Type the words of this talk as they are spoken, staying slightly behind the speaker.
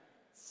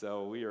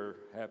So we are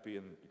happy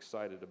and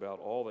excited about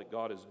all that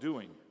God is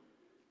doing.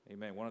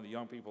 Amen. One of the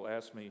young people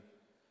asked me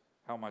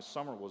how my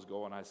summer was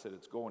going. I said,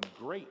 it's going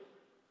great.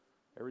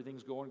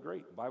 Everything's going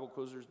great. Bible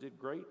Quizzers did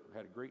great.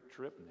 Had a great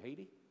trip in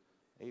Haiti.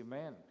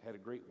 Amen. Had a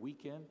great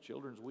weekend,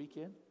 children's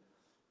weekend.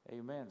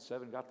 Amen.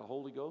 7 got the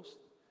Holy Ghost.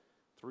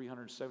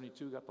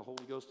 372 got the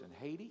Holy Ghost in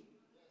Haiti.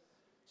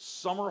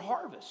 Summer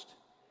harvest.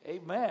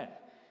 Amen.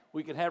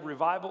 We can have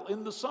revival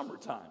in the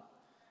summertime.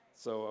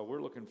 So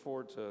we're looking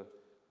forward to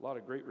a lot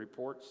of great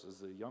reports as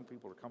the young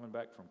people are coming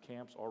back from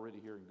camps, already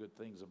hearing good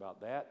things about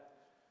that.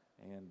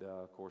 And,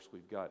 of course,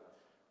 we've got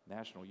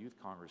National Youth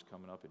Congress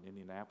coming up in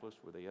Indianapolis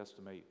where they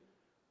estimate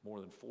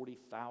more than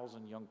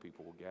 40,000 young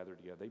people will gather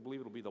together. They believe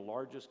it'll be the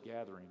largest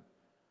gathering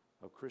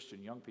of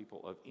Christian young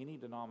people of any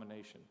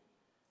denomination.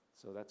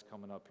 So that's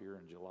coming up here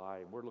in July,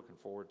 and we're looking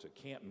forward to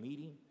camp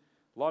meeting.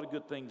 A lot of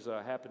good things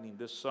happening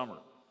this summer.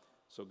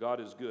 So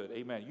God is good.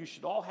 Amen. You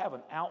should all have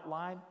an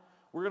outline.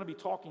 We're going to be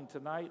talking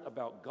tonight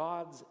about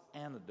God's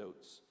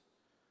antidotes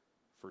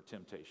for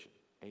temptation.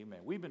 Amen.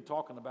 We've been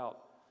talking about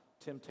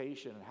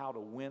temptation and how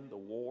to win the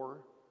war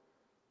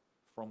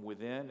from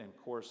within. And, of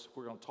course,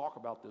 we're going to talk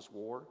about this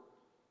war.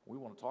 We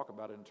want to talk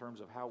about it in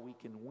terms of how we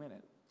can win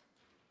it.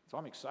 So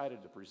I'm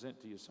excited to present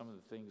to you some of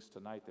the things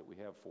tonight that we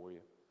have for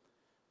you,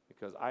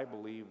 because I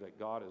believe that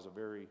God is a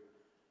very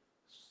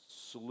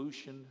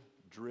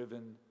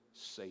solution-driven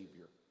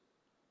Savior.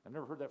 I've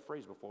never heard that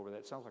phrase before, but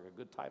that sounds like a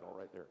good title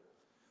right there.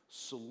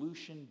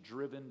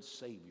 Solution-driven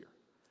Savior.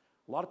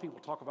 A lot of people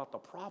talk about the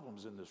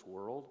problems in this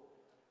world,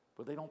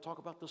 but they don't talk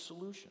about the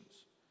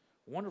solutions.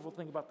 The wonderful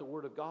thing about the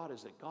Word of God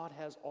is that God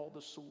has all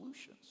the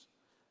solutions.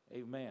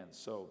 Amen.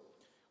 So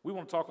we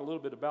want to talk a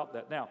little bit about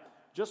that. Now,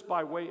 just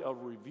by way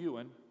of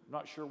reviewing, I'm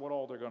not sure what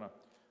all they're going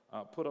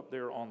to put up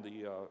there on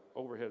the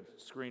overhead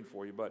screen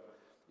for you, but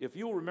if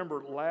you'll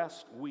remember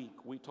last week,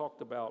 we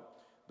talked about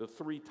the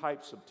 3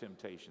 types of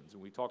temptations,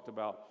 and we talked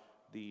about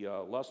the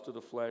lust of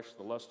the flesh,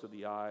 the lust of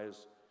the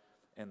eyes,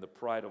 and the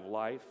pride of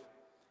life.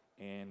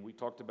 And we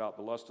talked about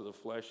the lust of the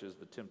flesh as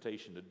the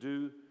temptation to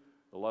do,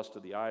 the lust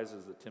of the eyes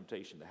is the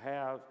temptation to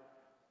have,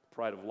 the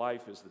pride of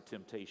life is the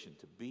temptation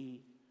to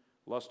be,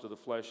 lust of the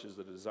flesh is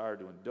the desire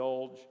to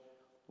indulge,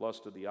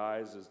 lust of the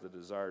eyes is the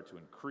desire to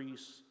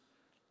increase,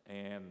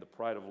 and the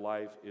pride of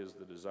life is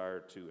the desire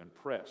to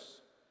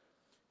impress.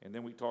 And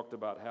then we talked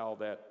about how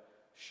that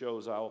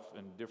shows off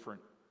in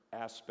different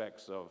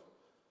aspects of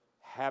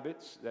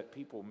habits that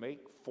people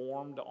make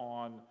formed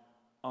on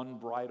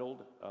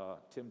unbridled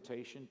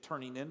temptation,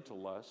 turning into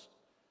lust.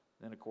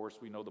 Then, of course,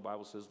 we know the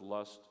Bible says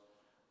lust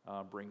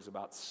brings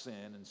about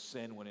sin, and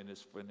sin, when it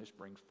is finished,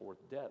 brings forth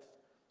death.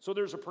 So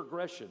there's a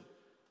progression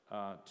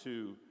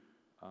to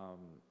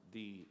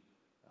the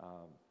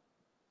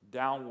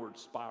downward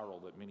spiral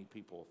that many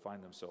people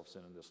find themselves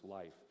in this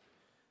life.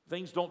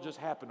 Things don't just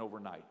happen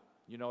overnight.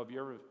 You know, have you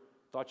ever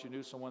thought you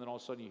knew someone and all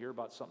of a sudden you hear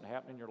about something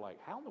happening, you're like,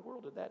 how in the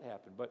world did that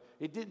happen? But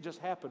it didn't just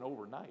happen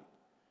overnight.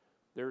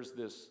 There's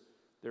this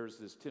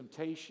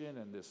temptation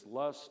and this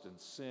lust and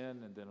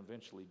sin and then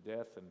eventually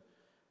death.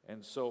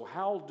 And so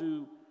how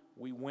do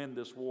we win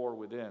this war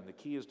within? The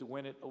key is to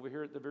win it over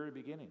here at the very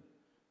beginning,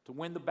 to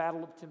win the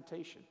battle of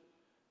temptation.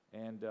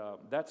 And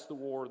that's the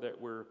war that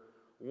we're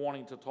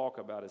wanting to talk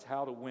about, is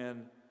how to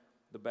win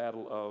the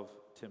battle of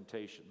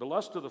temptation. The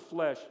lust of the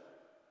flesh,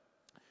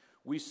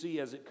 we see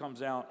as it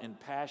comes out in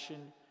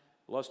passion.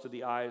 Lust of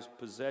the eyes,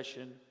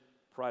 possession.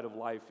 Pride of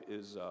life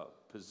is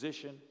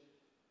position.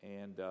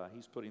 And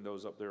he's putting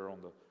those up there on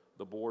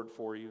the board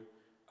for you.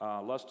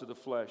 Lust of the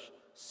flesh,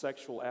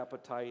 sexual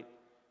appetite,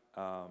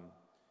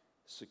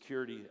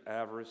 security,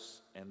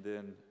 avarice, and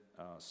then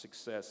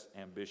success,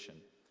 ambition.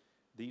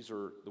 These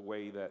are the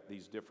way that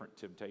these different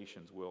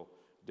temptations will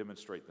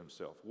demonstrate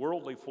themselves.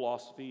 Worldly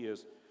philosophy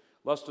is,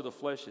 lust of the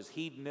flesh is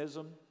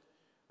hedonism.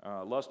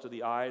 Lust of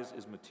the eyes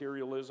is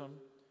materialism.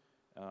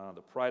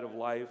 The pride of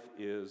life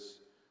is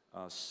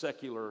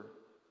secular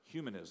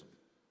humanism.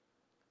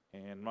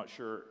 And I'm not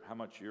sure how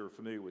much you're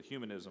familiar with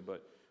humanism,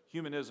 but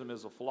humanism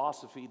is a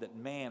philosophy that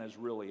man is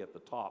really at the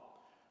top,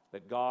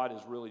 that God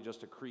is really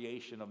just a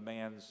creation of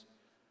man's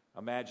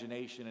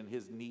imagination and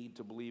his need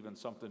to believe in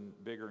something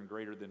bigger and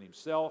greater than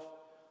himself.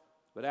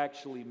 But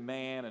actually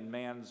man and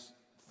man's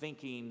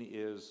thinking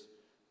is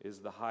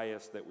the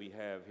highest that we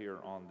have here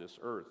on this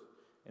earth.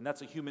 And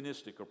that's a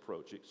humanistic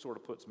approach. It sort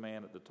of puts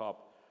man at the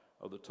top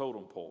of the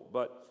totem pole.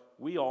 But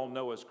we all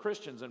know as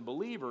Christians and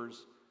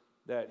believers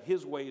that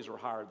his ways are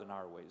higher than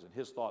our ways and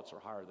his thoughts are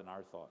higher than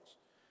our thoughts.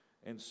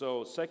 And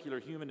so secular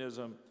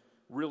humanism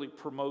really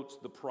promotes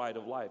the pride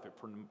of life. It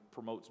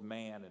promotes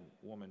man and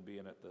woman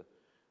being at the,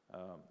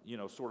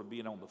 sort of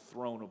being on the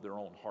throne of their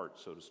own heart,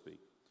 so to speak.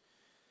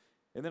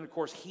 And then, of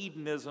course,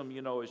 hedonism,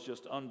 is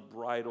just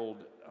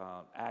unbridled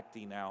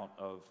acting out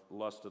of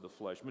lust of the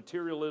flesh.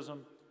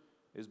 Materialism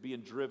is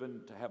being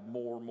driven to have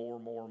more.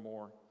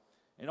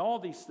 And all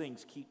these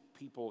things keep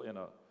people in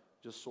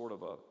just sort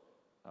of a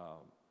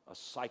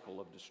cycle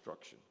of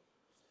destruction.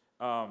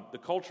 The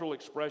cultural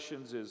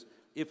expressions is,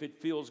 if it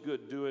feels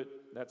good, do it.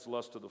 That's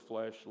lust of the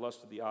flesh.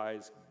 Lust of the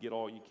eyes, get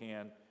all you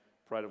can.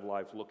 Pride of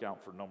Life, look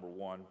out for number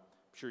 1. I'm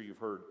sure you've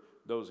heard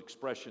those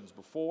expressions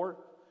before,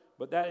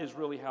 but that is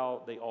really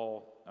how they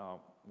all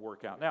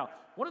work out. Now,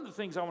 one of the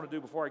things I want to do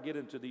before I get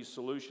into these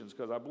solutions,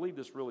 because I believe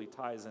this really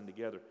ties in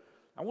together,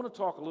 I want to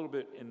talk a little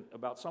bit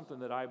about something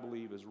that I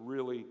believe is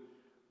really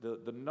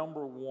the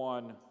number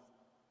one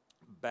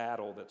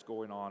battle that's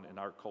going on in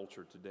our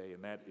culture today,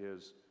 and that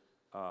is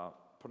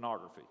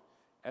pornography,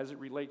 as it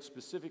relates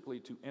specifically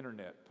to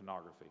internet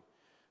pornography.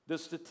 The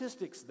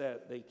statistics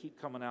that they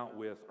keep coming out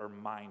with are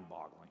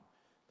mind-boggling.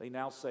 They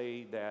now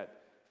say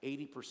that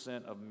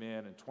 80% of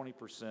men and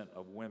 20%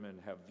 of women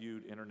have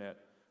viewed internet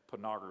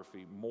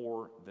pornography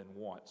more than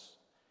once,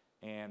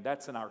 and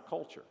that's in our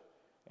culture.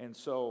 And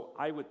so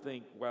I would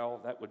think, well,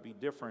 that would be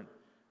different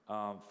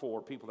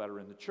for people that are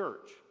in the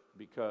church,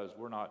 because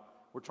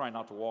we're trying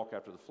not to walk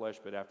after the flesh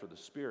but after the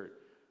Spirit.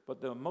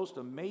 But the most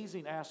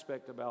amazing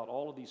aspect about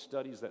all of these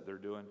studies that they're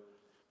doing,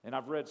 and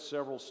I've read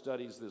several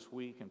studies this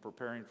week in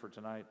preparing for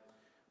tonight,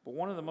 but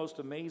one of the most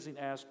amazing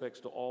aspects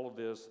to all of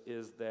this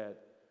is that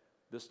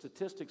the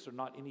statistics are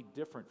not any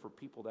different for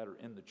people that are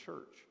in the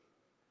church.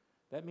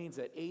 That means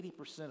that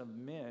 80% of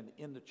men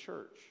in the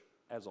church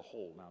as a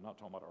whole, now I'm not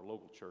talking about our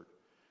local church,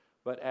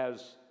 but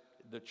as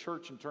the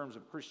church in terms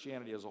of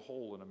Christianity as a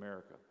whole in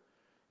America,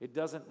 it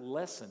doesn't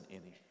lessen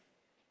any.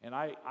 And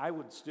I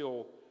would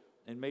still,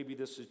 and maybe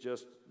this is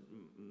just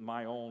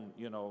my own,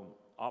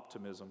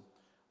 optimism,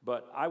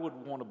 but I would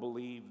want to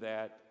believe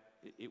that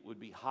it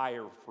would be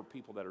higher for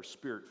people that are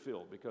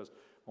Spirit-filled, because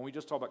when we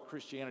just talk about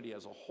Christianity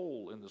as a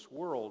whole in this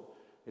world,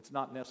 it's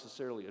not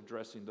necessarily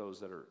addressing those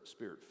that are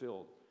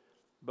Spirit-filled.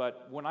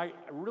 But when I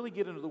really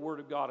get into the Word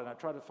of God and I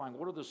try to find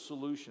what are the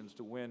solutions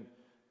to win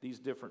these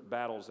different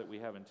battles that we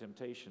have and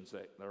temptations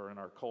that are in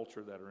our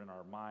culture, that are in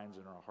our minds,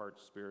 in our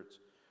hearts, spirits,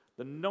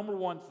 the number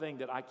one thing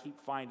that I keep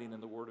finding in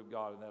the Word of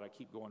God and that I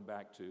keep going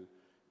back to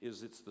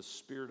is it's the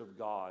Spirit of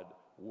God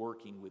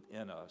working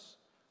within us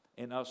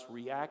and us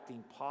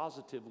reacting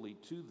positively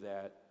to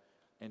that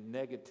and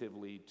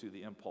negatively to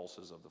the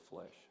impulses of the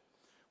flesh.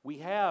 We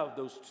have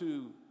those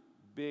two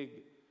big,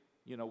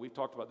 we've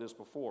talked about this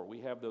before, we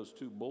have those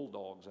two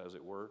bulldogs, as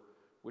it were.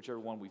 Whichever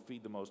one we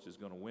feed the most is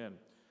going to win.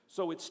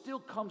 So it still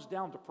comes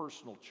down to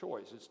personal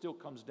choice. It still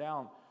comes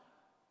down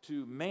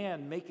to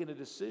man making a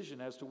decision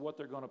as to what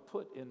they're going to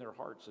put in their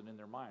hearts and in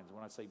their minds.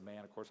 When I say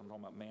man, of course, I'm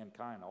talking about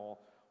mankind,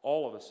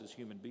 all of us as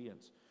human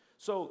beings.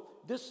 So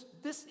this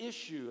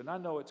issue, and I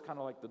know it's kind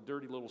of like the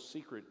dirty little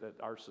secret that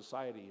our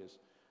society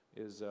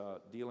is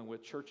dealing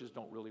with. Churches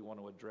don't really want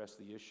to address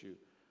the issue,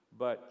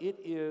 but it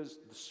is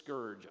the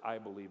scourge, I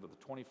believe, of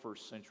the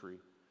 21st century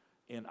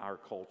in our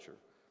culture.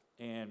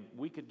 And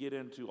we could get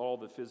into all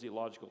the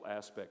physiological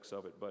aspects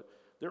of it, but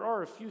there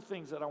are a few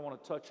things that I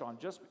want to touch on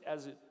just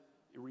as it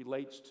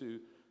relates to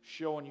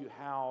showing you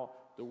how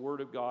the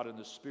Word of God and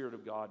the Spirit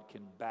of God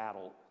can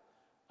battle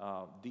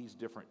these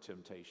different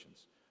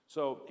temptations.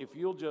 So if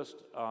you'll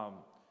just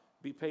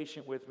be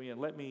patient with me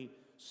and let me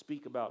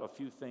speak about a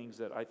few things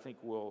that I think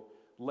will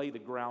lay the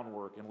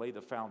groundwork and lay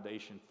the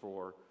foundation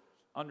for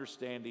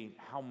understanding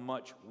how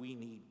much we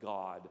need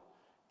God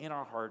in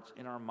our hearts,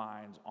 in our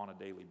minds, on a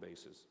daily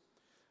basis.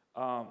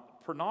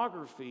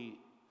 Pornography,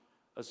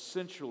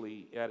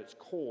 essentially, at its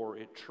core,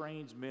 it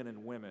trains men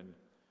and women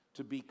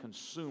to be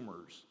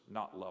consumers,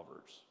 not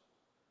lovers,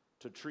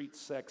 to treat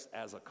sex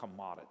as a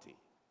commodity.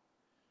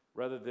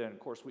 Rather than, of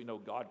course, we know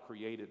God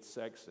created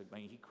sex. I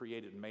mean, He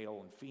created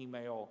male and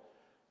female,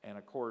 and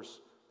of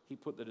course, He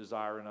put the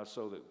desire in us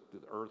so that the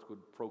earth would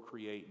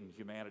procreate and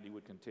humanity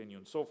would continue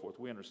and so forth.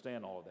 We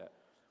understand all of that.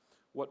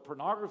 What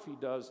pornography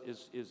does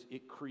is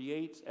it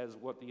creates, as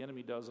what the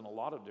enemy does in a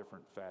lot of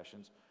different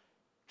fashions,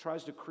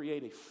 tries to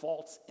create a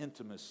false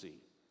intimacy.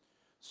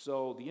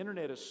 So the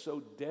internet is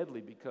so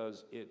deadly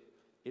because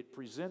it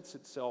presents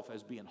itself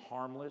as being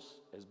harmless,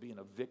 as being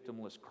a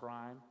victimless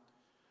crime.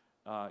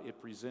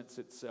 It presents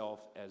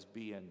itself as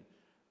being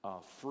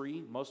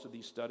free. Most of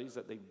these studies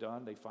that they've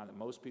done, they find that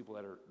most people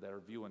that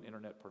are viewing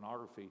internet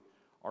pornography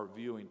are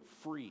viewing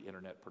free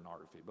internet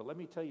pornography. But let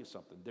me tell you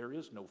something, there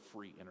is no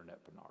free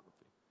internet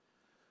pornography.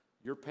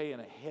 You're paying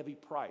a heavy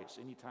price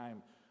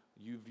anytime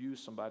you view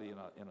somebody in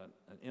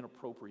an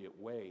inappropriate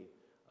way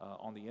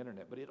on the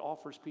internet. But it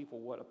offers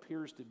people what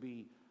appears to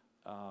be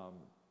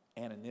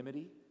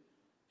anonymity.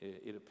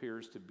 It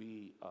appears to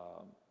be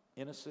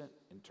innocent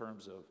in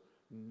terms of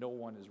no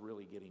one is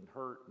really getting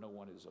hurt. No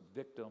one is a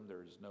victim.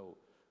 There is no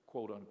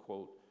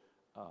quote-unquote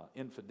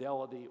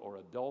infidelity or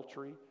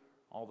adultery.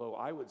 Although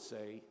I would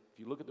say, if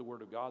you look at the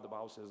Word of God, the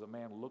Bible says, a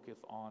man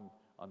looketh on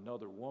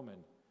another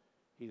woman,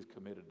 he's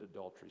committed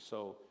adultery.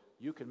 So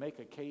you can make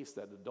a case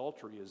that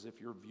adultery is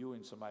if you're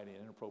viewing somebody in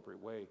an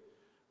inappropriate way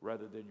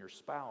rather than your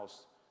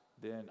spouse,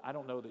 then I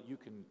don't know that you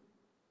can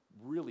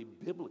really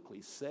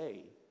biblically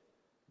say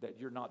that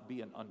you're not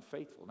being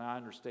unfaithful. Now, I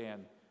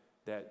understand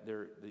that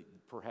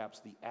perhaps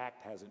the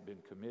act hasn't been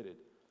committed.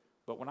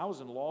 But when I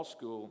was in law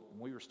school, when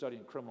we were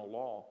studying criminal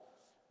law,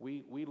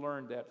 we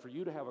learned that for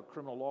you to have a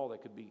criminal law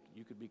that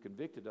you could be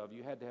convicted of,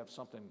 you had to have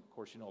something, of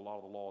course, a lot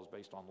of the law is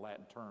based on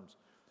Latin terms,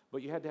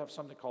 but you had to have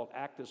something called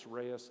actus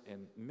reus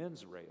and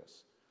mens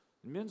reus.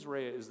 Mens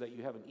rea is that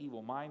you have an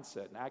evil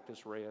mindset, and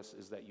actus reus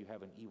is that you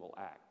have an evil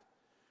act.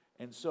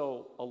 And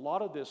so a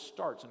lot of this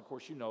starts, and of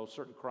course,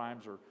 certain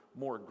crimes are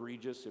more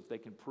egregious if they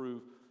can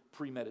prove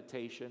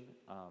premeditation,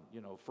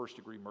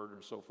 first-degree murder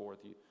and so forth.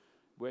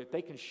 But if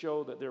they can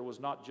show that there was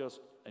not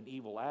just an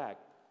evil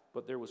act,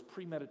 but there was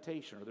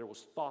premeditation or there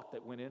was thought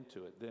that went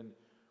into it, then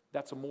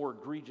that's a more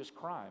egregious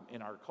crime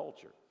in our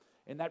culture.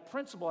 And that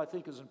principle, I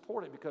think, is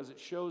important because it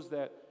shows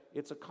that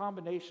it's a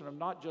combination of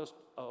not just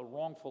a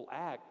wrongful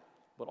act,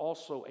 but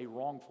also a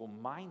wrongful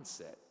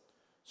mindset.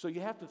 So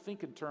you have to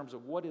think in terms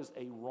of what is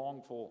a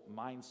wrongful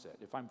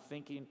mindset. If I'm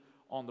thinking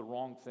on the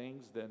wrong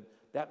things, then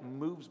that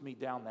moves me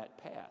down that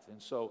path.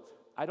 And so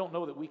I don't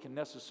know that we can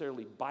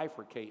necessarily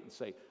bifurcate and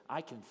say,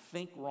 I can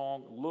think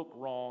wrong, look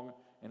wrong,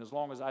 and as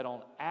long as I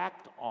don't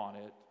act on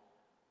it,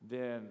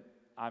 then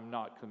I'm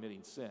not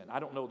committing sin. I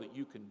don't know that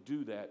you can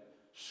do that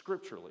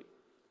scripturally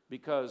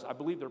because I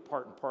believe they're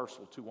part and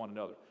parcel to one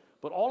another.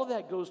 But all of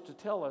that goes to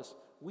tell us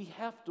we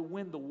have to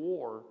win the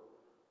war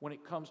when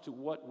it comes to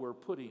what we're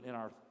putting in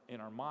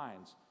our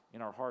minds,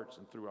 in our hearts,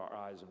 and through our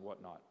eyes and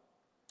whatnot.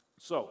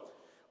 So,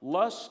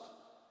 lust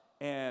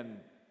and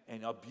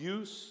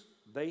abuse,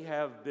 they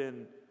have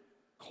been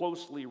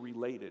closely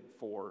related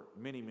for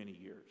many, many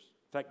years.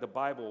 In fact, the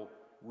Bible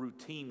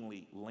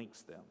routinely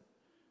links them.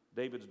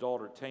 David's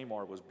daughter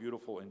Tamar was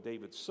beautiful, and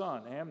David's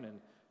son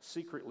Amnon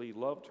secretly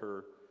loved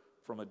her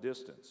from a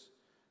distance.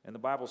 And the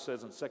Bible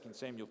says in 2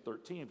 Samuel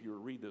 13, if you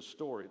read this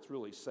story, it's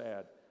really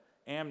sad.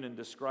 Amnon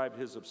described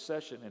his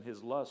obsession and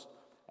his lust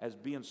as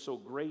being so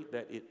great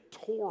that it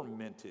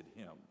tormented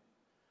him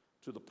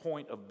to the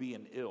point of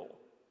being ill.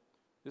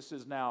 This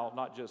is now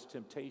not just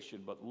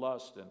temptation, but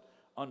lust and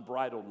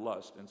unbridled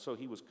lust. And so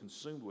he was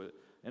consumed with it.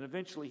 And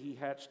eventually he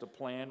hatched a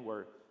plan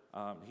where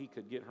he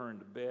could get her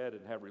into bed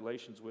and have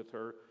relations with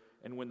her.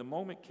 And when the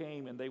moment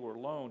came and they were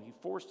alone, he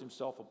forced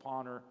himself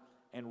upon her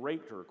and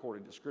raped her,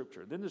 according to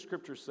Scripture. Then the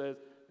Scripture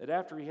says that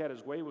after he had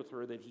his way with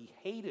her, that he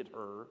hated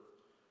her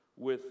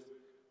with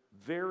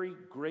very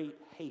great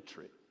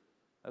hatred.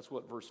 That's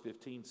what verse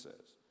 15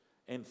 says.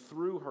 And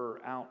threw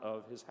her out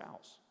of his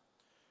house.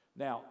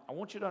 Now, I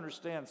want you to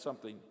understand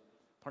something.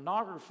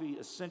 Pornography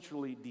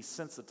essentially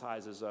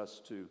desensitizes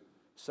us to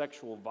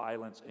sexual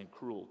violence and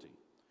cruelty.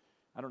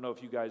 I don't know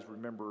if you guys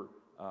remember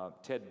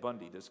Ted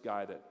Bundy, this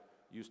guy that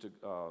used to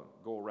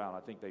go around. I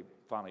think they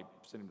finally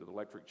sent him to the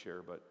electric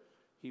chair, but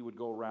he would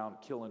go around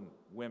killing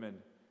women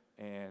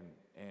and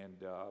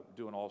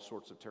doing all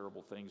sorts of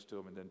terrible things to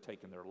them and then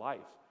taking their life.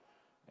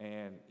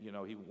 And,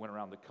 he went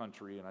around the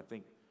country, and I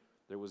think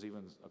there was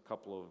even a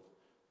couple of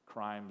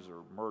crimes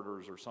or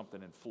murders or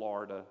something in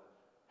Florida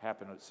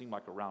happened. It seemed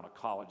like around a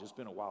college. It's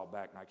been a while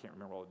back, and I can't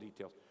remember all the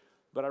details.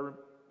 But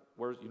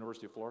where's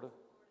University of Florida?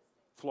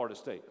 Florida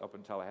State, up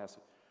in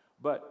Tallahassee.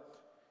 But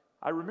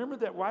I remember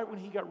that right when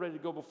he got ready to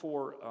go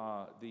before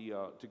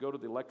to go to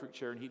the electric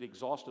chair, and he'd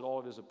exhausted all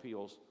of his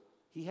appeals,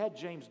 he had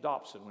James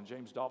Dobson, when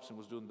James Dobson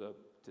was doing the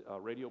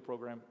radio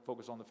program,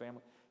 Focus on the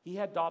Family, he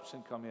had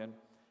Dobson come in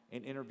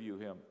and interview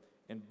him.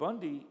 And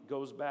Bundy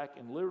goes back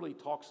and literally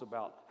talks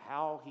about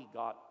how he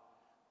got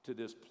to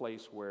this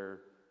place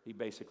where he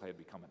basically had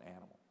become an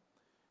animal.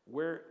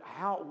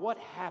 What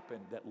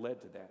happened that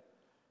led to that?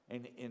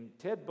 And in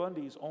Ted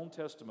Bundy's own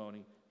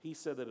testimony, he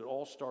said that it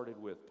all started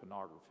with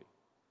pornography.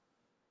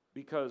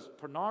 Because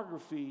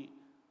pornography,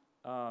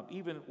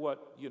 even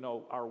what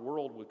our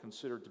world would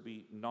consider to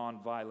be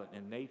nonviolent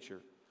in nature,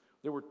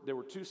 there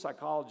were two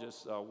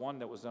psychologists, one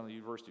that was done at the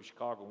University of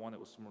Chicago, one that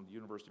was from the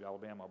University of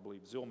Alabama, I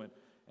believe, Zillman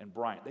and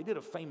Bryant. They did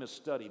a famous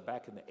study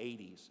back in the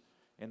 80s,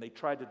 and they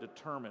tried to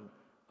determine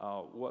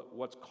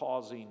what's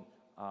causing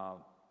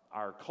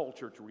our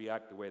culture to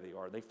react the way they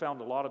are. They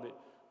found a lot of it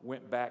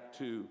went back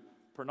to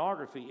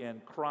pornography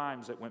and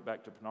crimes that went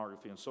back to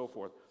pornography and so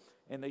forth.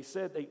 And they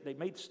said they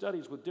made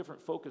studies with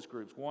different focus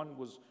groups. One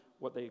was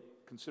what they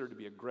considered to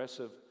be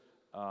aggressive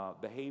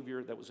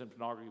behavior that was in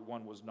pornography.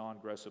 One was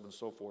non-aggressive and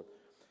so forth.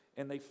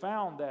 And they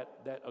found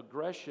that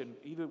aggression,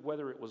 even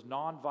whether it was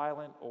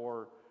non-violent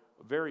or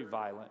very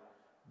violent,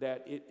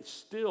 that it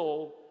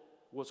still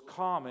was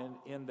common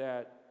in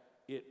that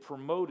it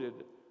promoted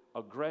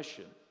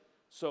aggression.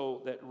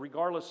 So that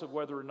regardless of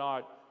whether or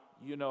not,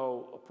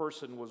 a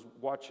person was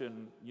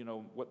watching,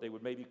 what they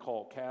would maybe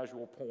call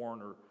casual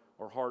porn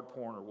or hard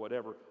porn or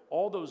whatever,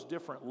 all those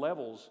different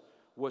levels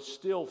was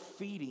still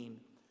feeding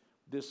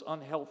this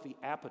unhealthy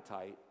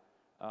appetite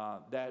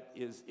that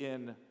is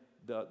in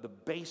the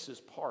basis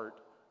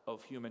part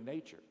of human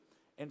nature.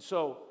 And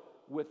so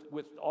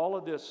with all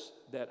of this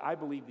that I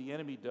believe the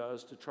enemy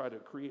does to try to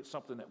create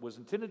something that was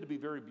intended to be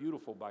very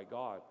beautiful by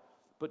God,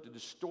 but to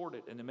distort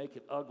it and to make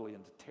it ugly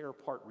and to tear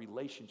apart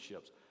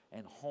relationships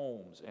and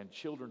homes and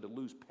children to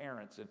lose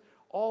parents and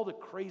all the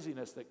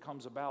craziness that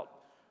comes about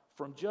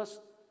from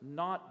just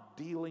not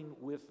dealing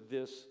with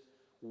this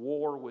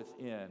war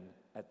within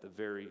at the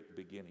very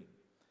beginning.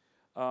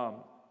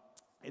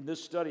 In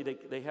this study,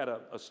 they had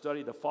a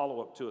study, the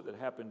follow-up to it that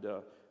happened,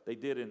 they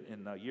did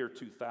in year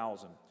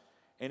 2000.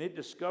 And they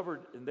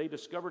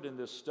discovered in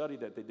this study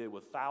that they did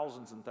with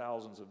thousands and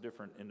thousands of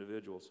different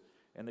individuals,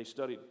 and they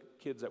studied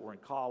kids that were in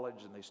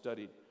college, and they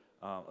studied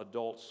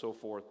adults, so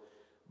forth.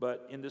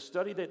 But in the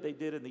study that they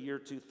did in the year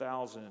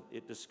 2000,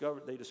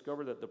 they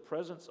discovered that the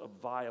presence of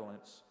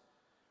violence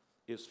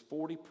is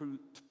 42%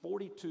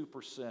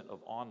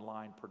 of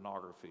online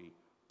pornography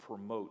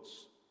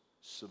promotes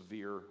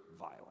severe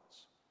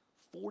violence.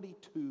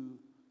 42%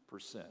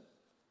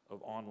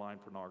 of online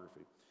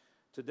pornography.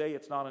 Today,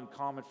 it's not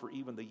uncommon for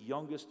even the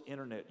youngest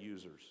internet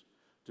users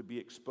to be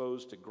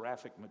exposed to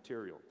graphic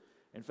material.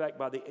 In fact,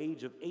 by the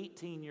age of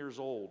 18 years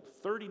old,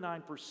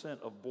 39%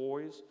 of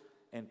boys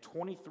and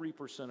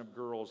 23% of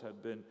girls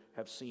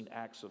have seen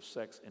acts of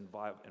sex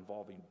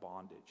involving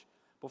bondage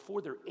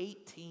before they're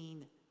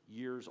 18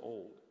 years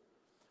old.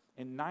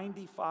 And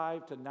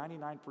 95 to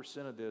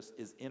 99% of this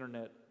is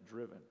internet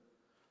driven.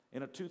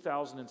 In a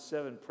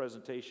 2007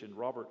 presentation,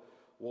 Robert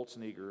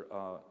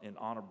Waltzinger and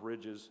Anna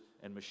Bridges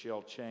and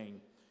Michelle Chang,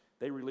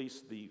 they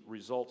released the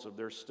results of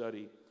their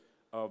study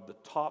of the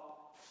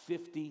top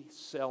 50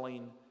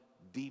 selling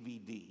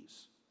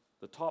DVDs.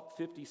 The top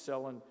 50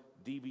 selling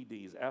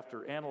DVDs.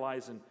 After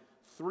analyzing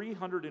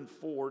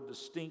 304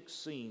 distinct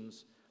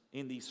scenes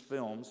in these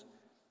films,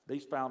 they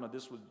found that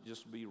this would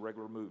just be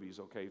regular movies,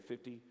 okay?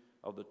 50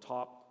 of the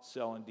top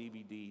selling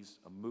DVDs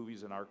of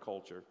movies in our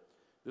culture.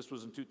 This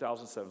was in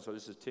 2007, so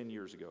this is 10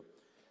 years ago.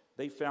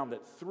 They found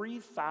that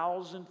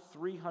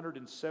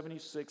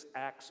 3,376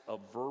 acts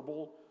of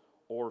verbal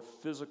or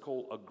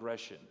physical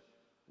aggression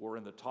were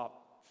in the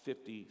top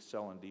 50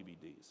 selling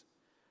DVDs.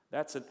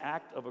 That's an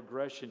act of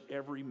aggression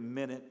every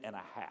minute and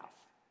a half.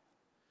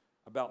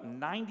 About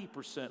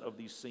 90% of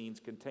these scenes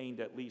contained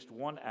at least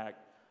one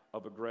act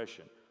of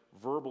aggression.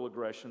 Verbal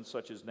aggression,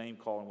 such as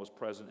name-calling, was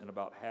present in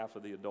about half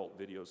of the adult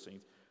video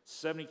scenes.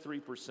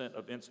 73%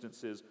 of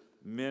instances,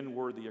 men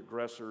were the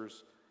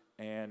aggressors,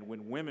 and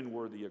when women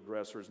were the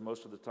aggressors,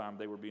 most of the time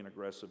they were being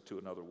aggressive to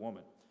another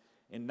woman.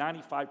 In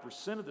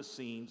 95% of the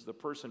scenes, the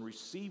person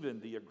receiving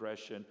the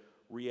aggression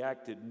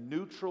reacted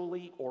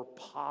neutrally or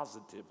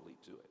positively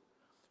to it.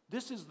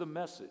 This is the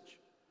message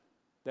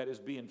that is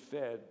being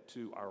fed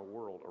to our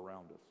world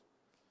around us.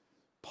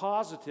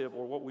 Positive,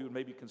 or what we would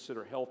maybe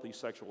consider healthy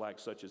sexual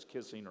acts such as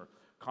kissing or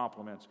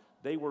compliments,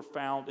 they were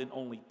found in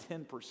only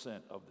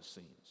 10% of the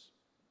scenes.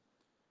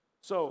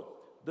 So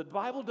the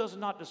Bible does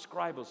not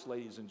describe us,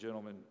 ladies and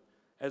gentlemen,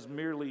 as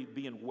merely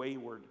being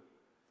wayward.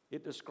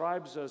 It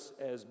describes us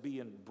as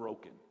being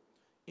broken.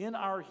 In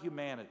our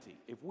humanity,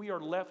 if we are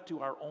left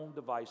to our own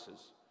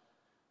devices,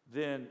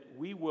 then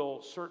we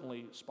will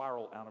certainly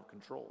spiral out of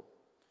control.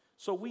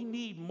 So we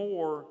need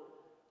more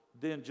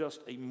than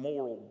just a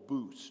moral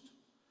boost.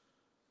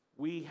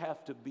 We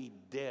have to be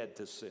dead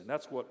to sin.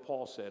 That's what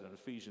Paul said in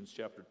Ephesians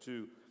chapter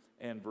 2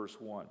 and verse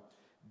 1.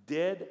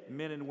 Dead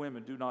men and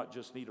women do not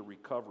just need a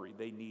recovery,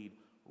 they need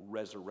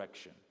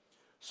resurrection.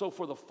 So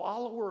for the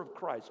follower of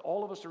Christ,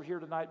 all of us are here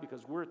tonight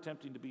because we're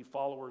attempting to be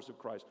followers of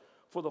Christ.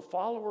 For the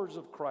followers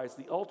of Christ,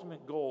 the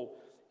ultimate goal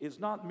is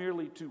not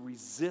merely to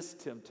resist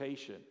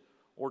temptation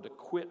or to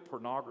quit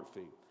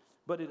pornography,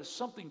 but it is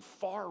something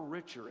far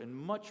richer and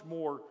much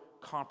more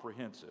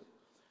comprehensive.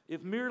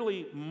 If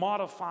merely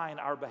modifying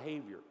our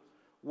behavior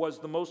was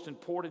the most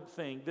important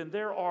thing, then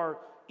there are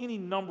any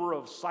number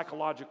of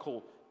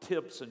psychological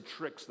tips and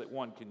tricks that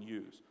one can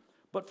use.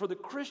 But for the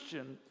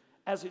Christian,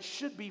 as it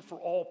should be for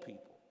all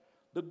people,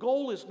 the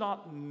goal is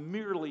not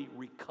merely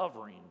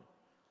recovering,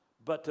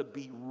 but to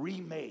be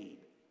remade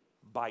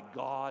by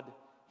God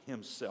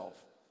Himself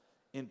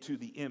into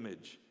the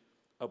image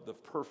of the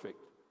perfect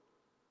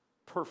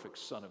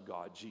Son of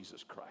God,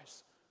 Jesus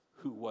Christ,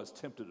 who was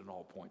tempted in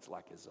all points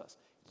like as us,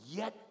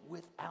 yet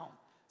without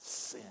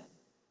sin.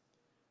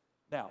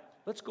 Now,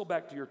 let's go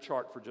back to your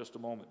chart for just a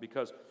moment,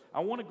 because I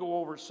want to go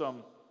over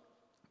some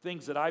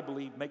things that I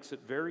believe makes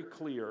it very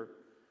clear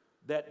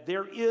that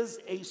there is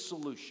a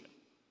solution.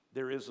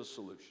 There is a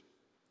solution.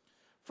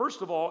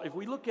 First of all, if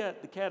we look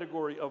at the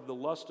category of the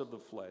lust of the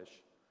flesh,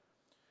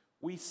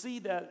 we see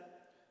that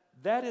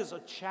that is a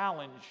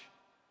challenge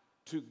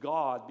to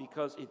God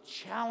because it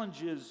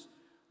challenges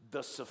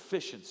the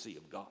sufficiency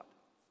of God.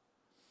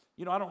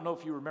 You know, I don't know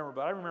if you remember,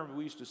 but I remember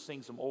we used to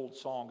sing some old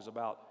songs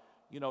about,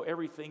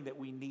 everything that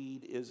we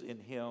need is in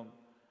Him.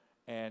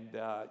 And,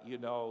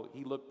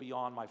 He looked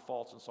beyond my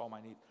faults and saw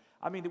my needs.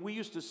 I mean, we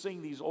used to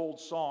sing these old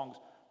songs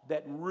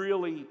that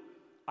really,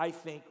 I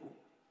think,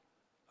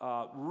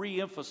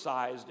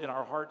 re-emphasized in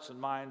our hearts and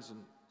minds and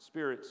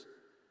spirits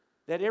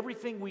that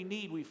everything we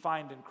need we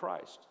find in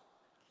Christ.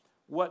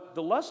 What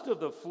the lust of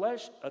the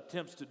flesh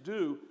attempts to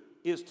do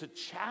is to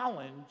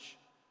challenge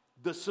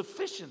the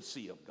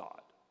sufficiency of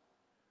God.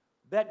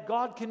 That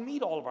God can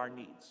meet all of our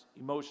needs,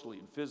 emotionally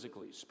and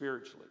physically,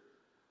 spiritually,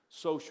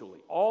 socially,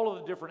 all of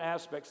the different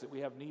aspects that we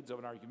have needs of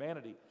in our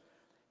humanity.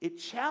 It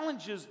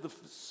challenges the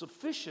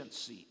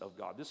sufficiency of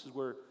God. This is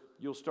where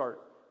you'll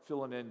start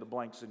filling in the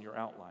blanks in your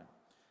outline.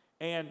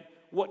 And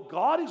what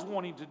God is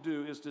wanting to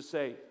do is to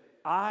say,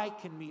 I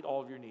can meet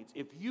all of your needs.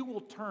 If you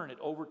will turn it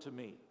over to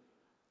me,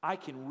 I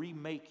can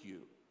remake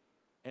you,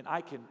 and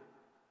I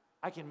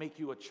can make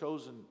you a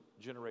chosen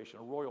generation,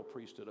 a royal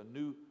priesthood, a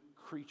new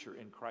creature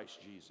in Christ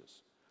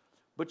Jesus.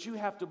 But you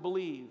have to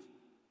believe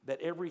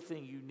that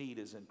everything you need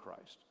is in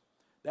Christ.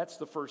 That's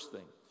the first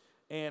thing.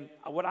 And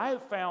what I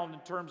have found in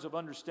terms of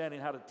understanding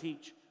how to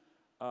teach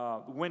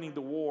winning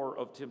the war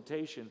of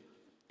temptation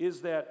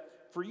is that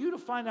for you to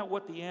find out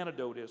what the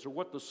antidote is or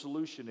what the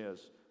solution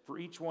is for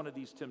each one of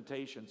these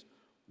temptations,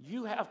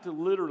 you have to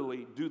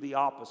literally do the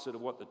opposite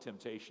of what the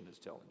temptation is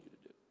telling you to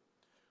do.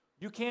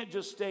 You can't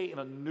just stay in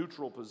a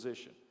neutral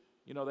position.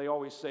 You know, they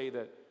always say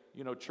that,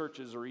 you know,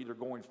 churches are either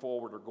going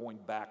forward or going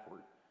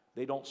backward.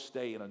 They don't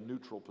stay in a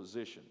neutral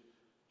position.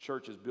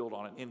 Church is built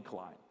on an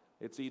incline.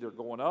 It's either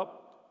going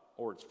up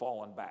or it's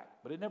falling back.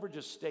 But it never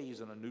just stays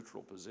in a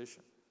neutral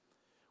position.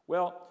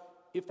 Well,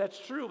 if that's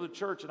true of the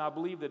church, and I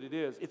believe that it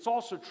is, it's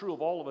also true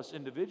of all of us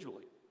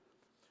individually.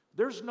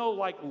 There's no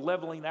like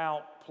leveling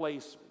out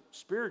place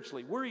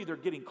spiritually. We're either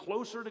getting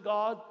closer to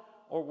God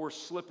or we're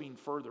slipping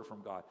further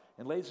from God.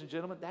 And ladies and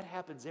gentlemen, that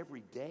happens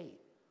every day.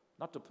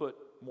 Not to put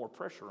more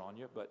pressure on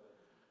you, but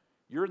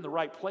you're in the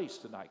right place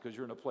tonight because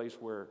you're in a place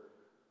where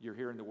you're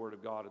hearing the Word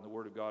of God, and the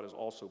Word of God is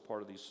also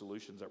part of these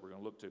solutions that we're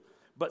going to look to.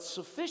 But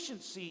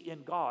sufficiency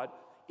in God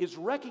is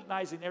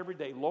recognizing every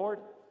day, Lord,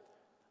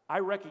 I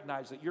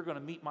recognize that you're going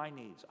to meet my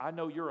needs. I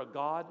know you're a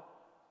God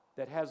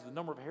that has the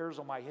number of hairs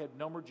on my head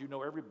numbered. You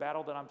know every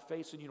battle that I'm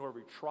facing. You know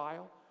every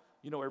trial.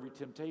 You know every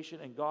temptation.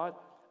 And God,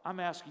 I'm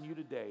asking you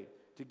today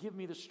to give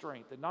me the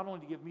strength, and not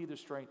only to give me the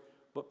strength,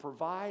 but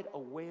provide a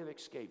way of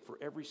escape for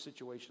every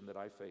situation that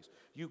I face.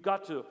 You've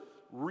got to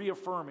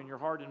reaffirm in your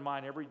heart and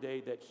mind every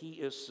day that He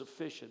is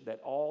sufficient, that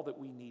all that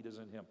we need is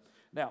in Him.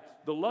 Now,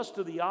 the lust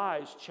of the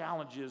eyes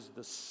challenges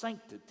the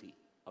sanctity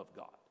of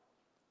God.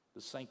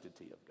 The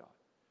sanctity of God.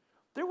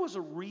 There was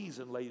a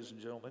reason, ladies and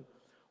gentlemen,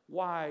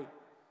 why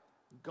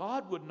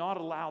God would not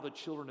allow the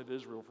children of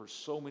Israel for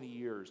so many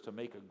years to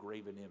make a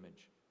graven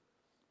image.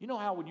 You know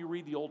how when you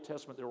read the Old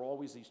Testament, there were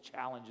always these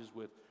challenges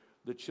with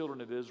the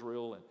children of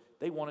Israel, and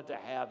they wanted to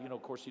have,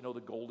 of course,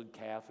 the golden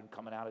calf and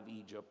coming out of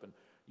Egypt, and,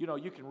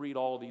 you can read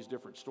all of these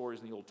different stories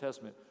in the Old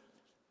Testament.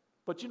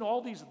 But,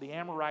 all these, the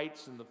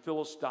Amorites and the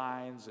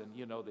Philistines and,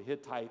 the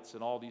Hittites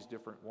and all these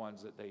different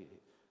ones that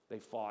they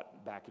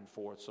fought back and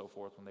forth, so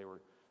forth, when they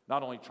were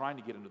not only trying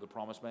to get into the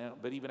promised land,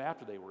 but even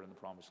after they were in the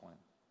promised land.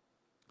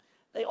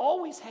 They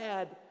always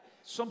had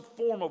some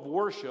form of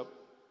worship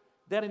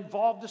that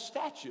involved a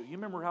statue. You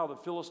remember how the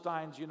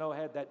Philistines,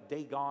 had that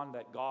Dagon,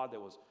 that god that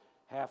was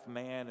half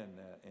man and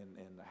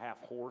half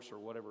horse or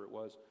whatever it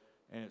was,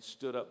 and it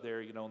stood up there,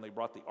 and they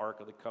brought the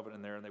Ark of the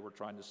Covenant there, and they were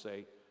trying to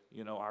say,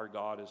 our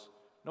God is,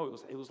 no,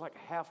 it was like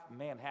half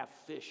man, half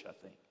fish, I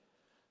think.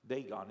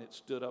 Dagon, it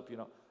stood up,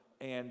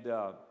 and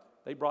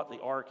they brought the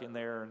Ark in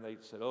there, and they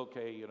said,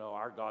 okay,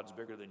 our God's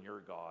bigger than your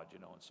God,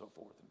 and so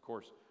forth. And of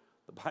course,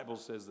 the Bible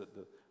says that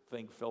the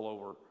thing fell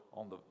over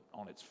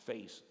on its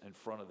face in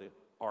front of the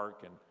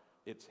Ark, and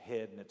its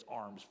head and its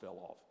arms fell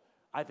off.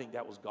 I think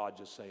that was God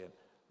just saying,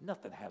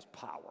 nothing has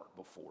power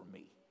before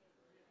me.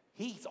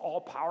 He's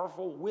all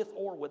powerful with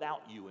or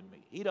without you and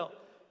me.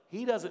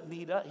 He doesn't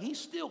need us. He's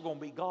still going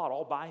to be God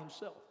all by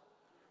himself.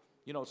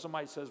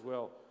 Somebody says,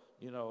 well,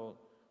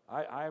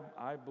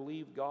 I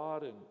believe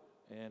God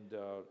and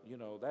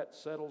that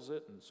settles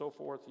it and so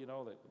forth,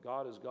 that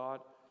God is God.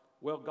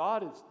 Well,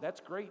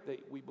 that's great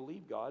that we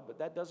believe God, but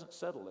that doesn't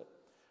settle it.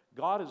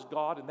 God is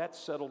God, and that's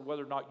settled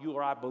whether or not you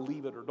or I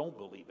believe it or don't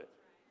believe it.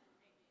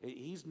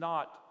 He's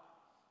not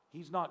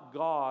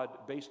God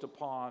based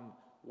upon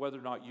whether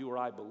or not you or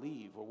I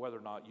believe or whether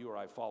or not you or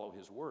I follow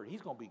His word.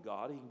 He's going to be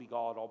God. He can be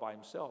God all by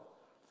Himself.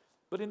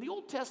 But in the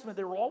Old Testament,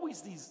 there were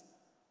always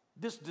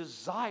this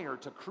desire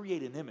to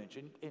create an image,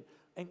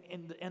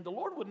 and the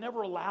Lord would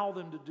never allow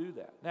them to do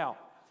that. Now,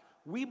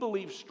 we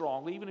believe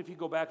strongly, even if you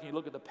go back and you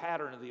look at the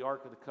pattern of the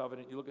Ark of the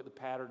Covenant, you look at the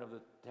pattern of the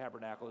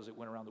tabernacle as it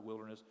went around the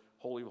wilderness,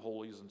 Holy of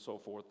Holies and so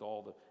forth,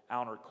 all the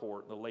outer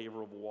court, and the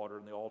laver of water,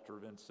 and the altar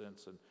of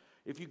incense. And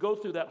if you go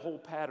through that whole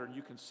pattern,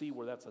 you can see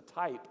where that's a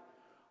type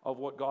of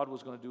what God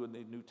was going to do in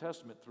the New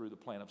Testament through the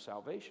plan of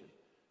salvation.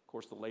 Of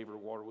course, the laver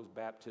of water was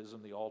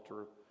baptism, the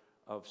altar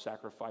of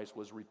sacrifice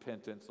was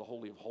repentance, the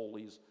Holy of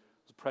Holies,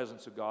 the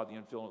presence of God, the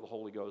infilling of the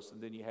Holy Ghost,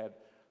 and then you had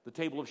the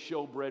table of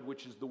showbread,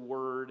 which is the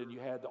Word, and you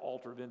had the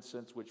altar of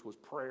incense, which was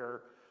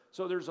prayer.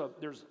 So there's a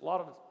lot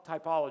of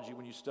typology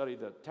when you study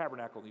the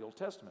tabernacle in the Old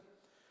Testament.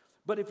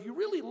 But if you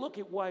really look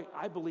at why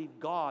I believe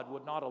God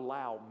would not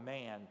allow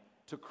man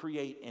to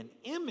create an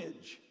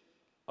image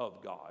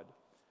of God,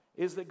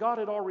 is that God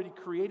had already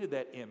created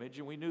that image,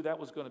 and we knew that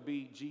was going to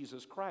be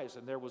Jesus Christ,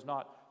 and there was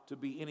not to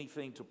be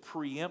anything to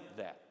preempt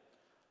that.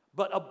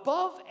 But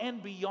above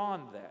and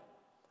beyond that,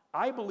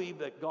 I believe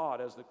that God,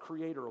 as the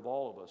creator of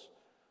all of us,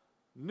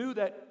 knew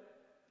that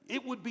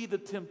it would be the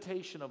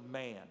temptation of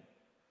man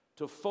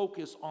to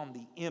focus on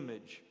the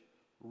image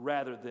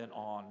rather than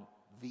on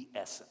the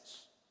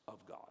essence of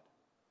God.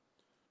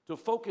 To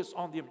focus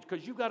on the image,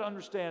 because you've got to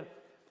understand,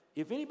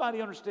 if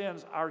anybody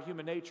understands our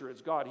human nature,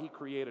 it's God. He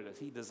created us.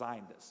 He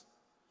designed us.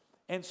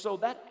 And so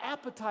that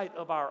appetite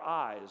of our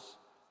eyes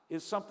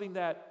is something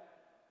that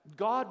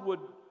God would,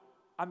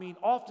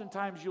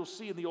 oftentimes you'll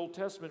see in the Old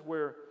Testament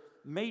where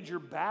major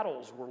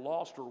battles were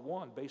lost or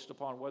won based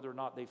upon whether or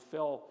not they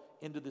fell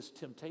into this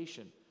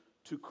temptation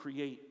to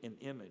create an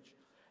image.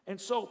 And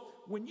so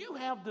when you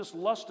have this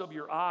lust of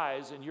your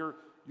eyes and you're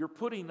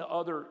putting the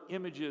other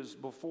images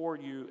before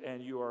you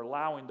and you are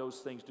allowing those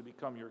things to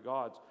become your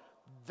gods,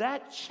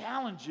 that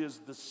challenges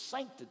the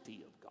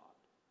sanctity of God.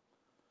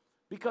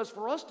 Because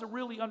for us to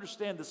really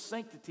understand the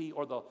sanctity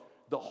or the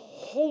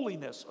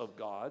holiness of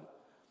God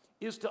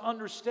is to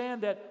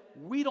understand that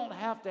we don't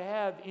have to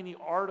have any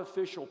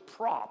artificial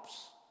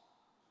props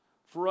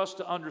for us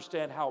to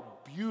understand how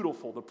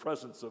beautiful the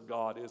presence of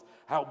God is,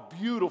 how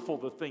beautiful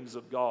the things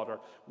of God are.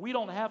 We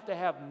don't have to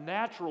have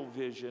natural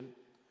vision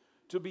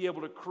to be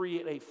able to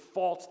create a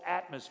false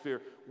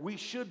atmosphere. We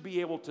should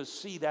be able to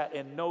see that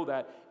and know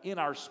that in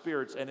our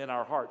spirits and in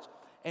our hearts.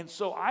 And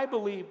so I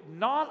believe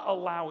not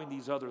allowing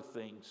these other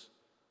things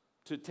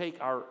to take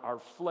our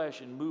flesh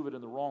and move it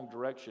in the wrong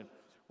direction.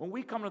 When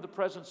we come to the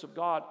presence of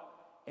God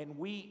and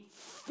we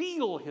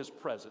feel His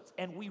presence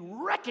and we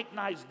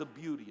recognize the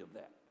beauty of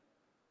that,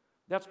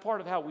 that's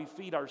part of how we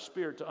feed our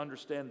spirit to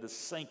understand the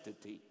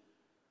sanctity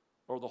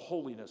or the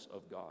holiness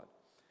of God.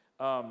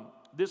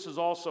 This is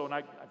also,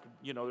 and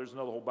there's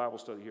another whole Bible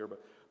study here,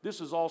 but this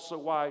is also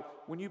why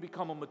when you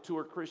become a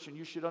mature Christian,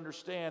 you should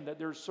understand that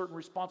there's certain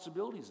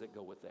responsibilities that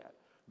go with that.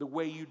 The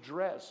way you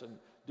dress and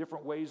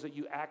different ways that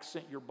you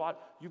accent your body.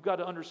 You've got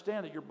to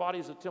understand that your body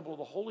is a temple of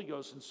the Holy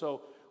Ghost. And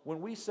so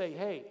when we say,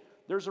 hey,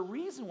 there's a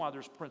reason why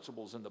there's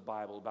principles in the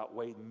Bible about the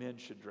way men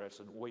should dress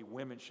and the way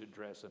women should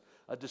dress and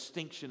a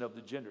distinction of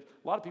the genders.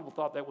 A lot of people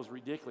thought that was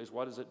ridiculous.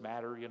 What does it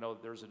matter?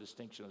 There's a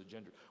distinction of the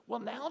gender. Well,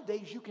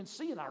 nowadays you can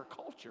see in our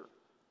culture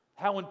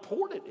how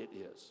important it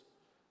is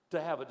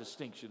to have a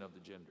distinction of the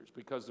genders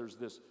because there's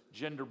this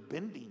gender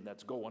bending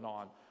that's going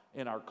on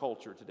in our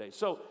culture today.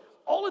 So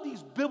all of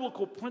these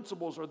biblical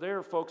principles are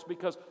there, folks,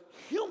 because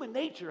human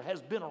nature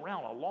has been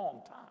around a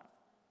long time.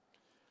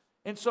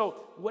 And so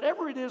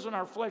whatever it is in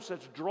our flesh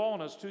that's drawing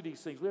us to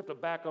these things, we have to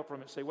back up from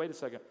it and say, wait a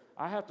second,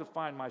 I have to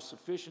find my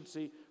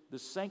sufficiency, the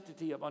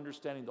sanctity of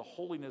understanding the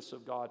holiness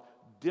of God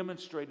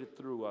demonstrated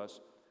through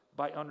us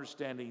by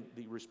understanding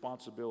the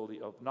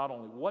responsibility of not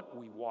only what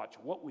we watch,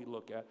 what we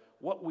look at,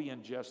 what we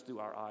ingest through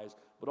our eyes,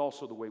 but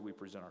also the way we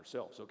present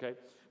ourselves, okay?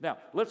 Now,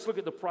 let's look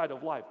at the pride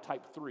of life,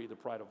 type 3, the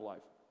pride of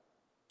life.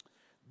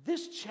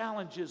 This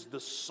challenges the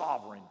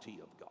sovereignty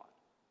of God.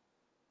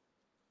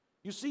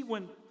 You see,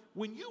 when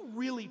you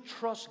really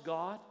trust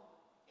God,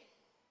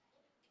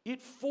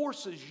 it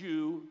forces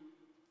you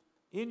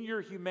in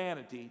your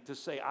humanity to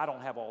say, I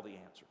don't have all the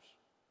answers.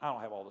 I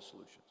don't have all the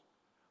solutions.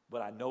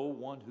 But I know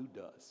one who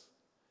does,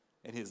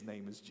 and His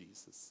name is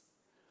Jesus.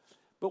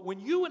 But when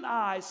you and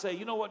I say,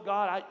 you know what,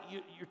 God,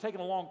 you're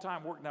taking a long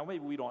time working. Now,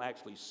 maybe we don't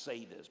actually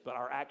say this, but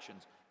our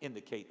actions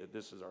indicate that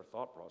this is our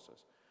thought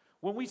process.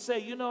 When we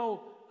say,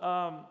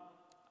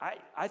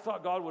 I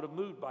thought God would have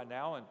moved by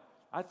now, and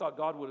I thought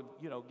God would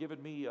have,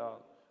 given me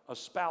a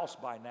spouse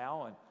by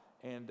now,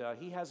 and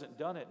He hasn't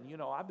done it.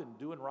 And, I've been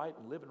doing right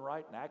and living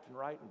right and acting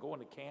right and going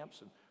to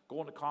camps and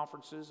going to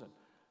conferences,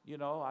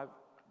 and, I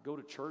go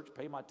to church,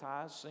 pay my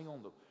tithes, sing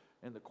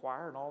in the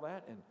choir and all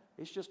that, and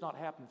it's just not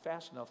happening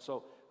fast enough.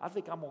 So I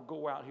think I'm going to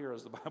go out here,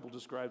 as the Bible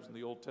describes in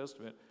the Old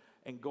Testament,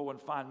 and go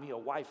and find me a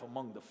wife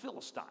among the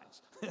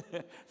Philistines.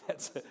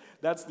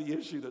 That's the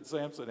issue that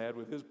Samson had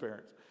with his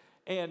parents.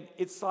 And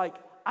it's like,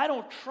 I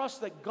don't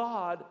trust that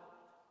God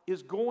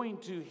is going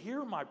to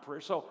hear my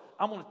prayer, so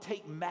I'm going to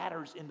take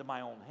matters into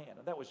my own hand.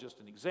 And that was just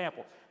an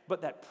example.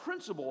 But that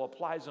principle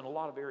applies in a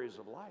lot of areas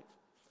of life.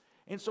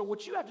 And so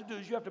what you have to do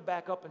is you have to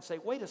back up and say,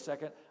 wait a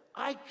second,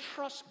 I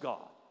trust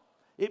God.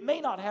 It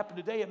may not happen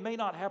today, it may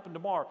not happen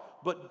tomorrow,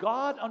 but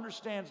God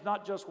understands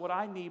not just what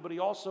I need, but He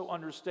also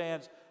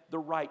understands the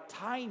right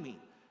timing.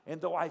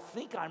 And though I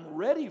think I'm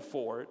ready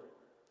for it,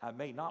 I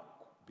may not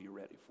be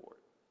ready for it.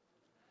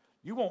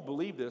 You won't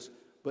believe this,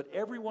 but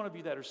every one of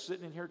you that are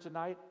sitting in here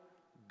tonight,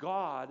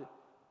 God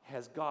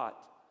has got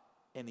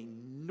an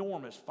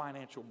enormous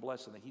financial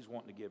blessing that He's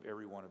wanting to give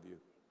every one of you.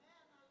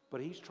 But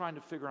He's trying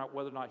to figure out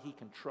whether or not He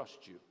can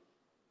trust you.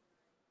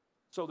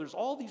 So there's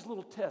all these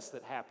little tests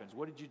that happens.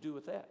 What did you do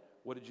with that?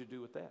 What did you do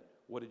with that?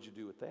 What did you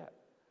do with that?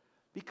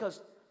 Because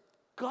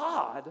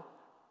God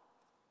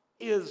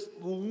is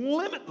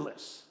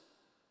limitless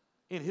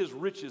in His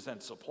riches and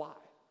supply.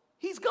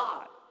 He's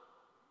God.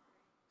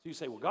 So you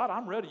say, well, God,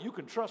 I'm ready. You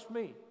can trust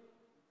me.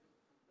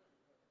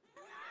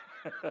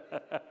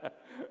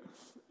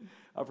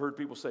 I've heard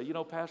people say,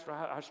 Pastor,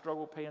 I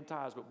struggle paying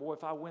tithes, but boy,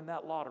 if I win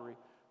that lottery,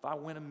 if I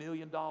win $1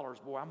 million,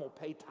 boy, I'm going to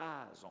pay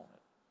tithes on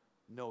it.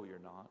 No, you're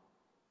not.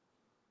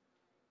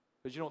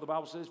 Because you know what the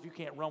Bible says? If you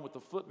can't run with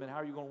the footmen, how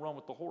are you going to run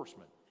with the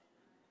horsemen?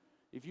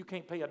 If you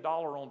can't pay $1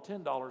 on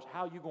 $10,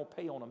 how are you going to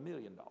pay on $1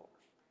 million?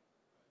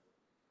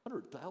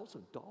 $100,000?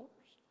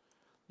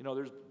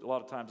 There's a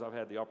lot of times I've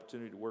had the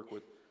opportunity to work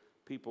with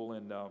people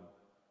in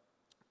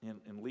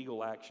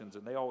legal actions,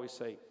 and they always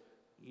say,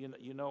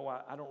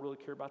 I don't really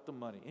care about the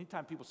money.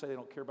 Anytime people say they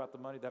don't care about the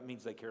money, that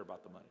means they care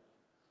about the money.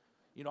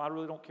 I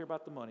really don't care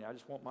about the money. I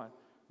just want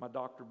my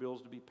doctor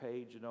bills to be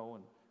paid,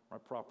 and my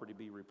property to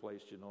be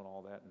replaced, and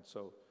all that. And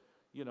so,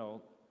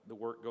 the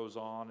work goes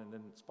on, and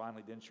then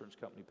finally the insurance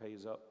company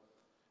pays up.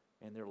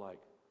 And they're like,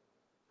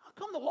 how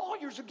come the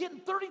lawyers are getting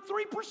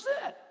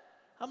 33%?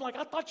 I'm like,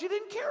 I thought you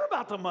didn't care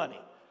about the money.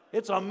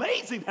 It's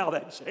amazing how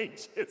that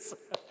changes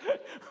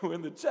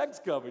when the check's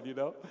coming, you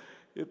know.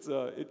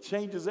 It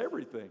changes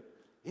everything.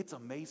 It's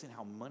amazing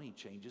how money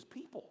changes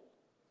people.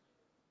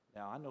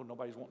 Now, I know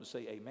nobody's wanting to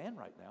say amen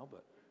right now,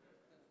 but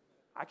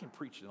I can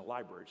preach in the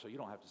library, so you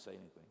don't have to say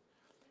anything.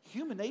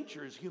 Human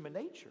nature is human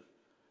nature.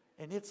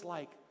 And it's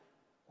like,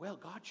 well,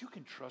 God, you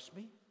can trust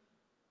me.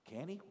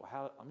 Can he?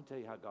 Well, let me tell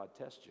you how God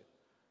tests you.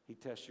 He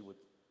tests you with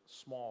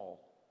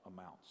small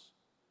amounts.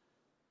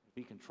 If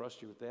he can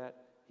trust you with that,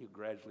 he'll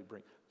gradually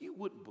bring. You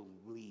wouldn't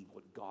believe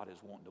what God is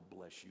wanting to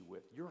bless you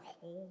with. Your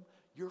home,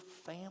 your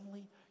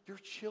family, your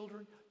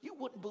children. You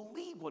wouldn't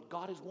believe what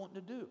God is wanting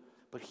to do.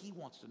 But he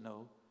wants to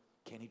know,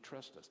 can he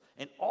trust us?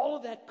 And all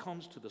of that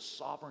comes to the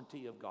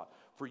sovereignty of God.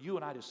 For you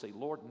and I to say,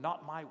 Lord,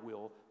 not my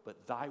will,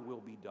 but thy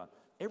will be done.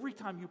 Every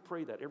time you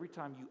pray that, every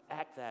time you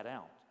act that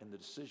out in the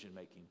decision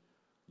making,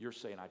 you're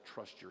saying, I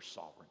trust your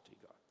sovereignty,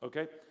 God.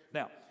 Okay?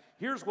 Now,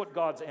 here's what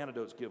God's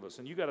antidotes give us.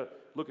 And you got to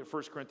look at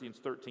 1 Corinthians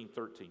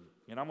 13:13.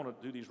 And I'm going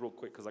to do these real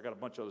quick because I got a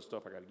bunch of other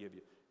stuff I got to give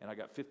you. And I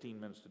got 15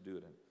 minutes to do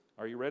it in.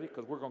 Are you ready?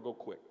 Because we're going to go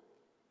quick.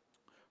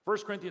 1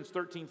 Corinthians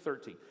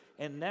 13:13.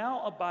 And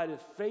now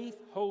abideth faith,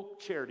 hope,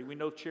 charity. We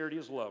know charity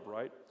is love,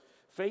 right?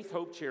 Faith,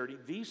 hope, charity.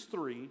 These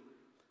three,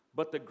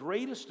 but the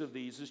greatest of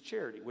these is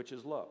charity, which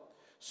is love.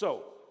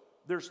 So,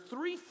 there's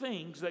three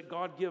things that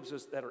God gives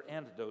us that are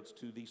antidotes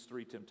to these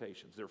three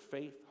temptations. They're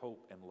faith,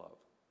 hope, and love.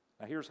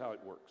 Now, here's how it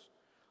works.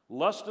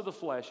 Lust of the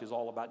flesh is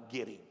all about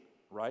getting,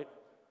 right?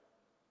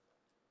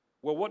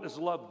 Well, what does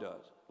love do?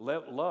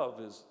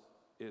 Love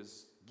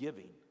is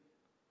giving,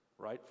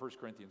 right? 1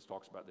 Corinthians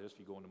talks about this. If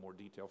you go into more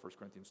detail, 1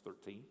 Corinthians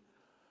 13.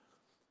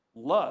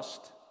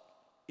 Lust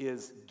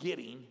is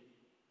getting,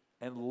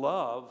 and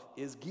love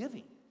is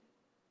giving.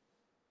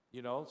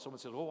 You know, someone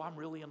says, oh, I'm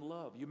really in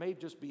love. You may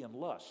just be in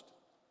lust.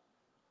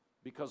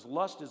 Because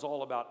lust is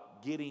all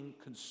about getting,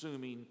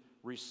 consuming,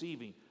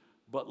 receiving.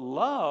 But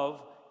love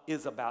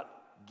is about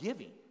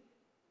giving.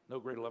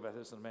 No greater love hath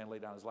this than a man lay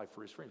down his life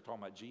for his friends.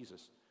 Talking about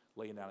Jesus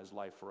laying down his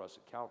life for us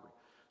at Calvary.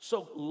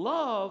 So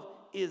love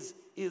is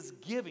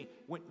giving.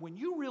 When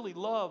you really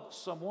love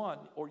someone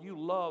or you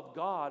love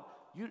God,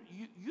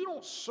 you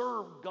don't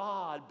serve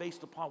God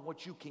based upon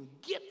what you can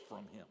get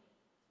from him.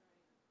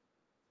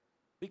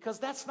 Because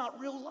that's not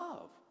real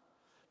love.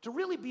 To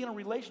really be in a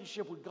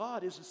relationship with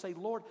God is to say,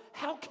 Lord,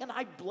 how can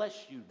I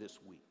bless you this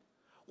week?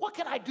 What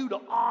can I do to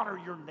honor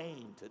your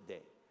name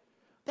today?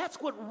 That's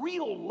what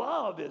real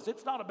love is.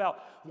 It's not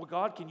about, well,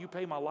 God, can you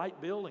pay my light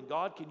bill? And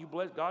God, can you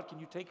bless? God, can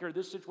you take care of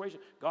this situation?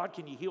 God,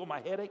 can you heal my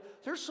headache?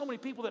 There's so many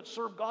people that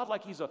serve God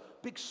like he's a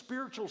big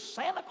spiritual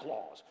Santa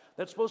Claus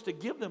that's supposed to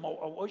give them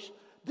a wish.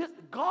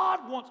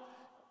 God wants,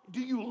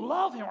 do you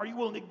love him? Are you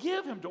willing to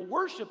give him, to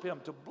worship him,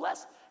 to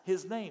bless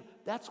his name?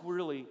 That's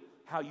really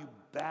how you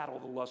battle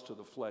the lust of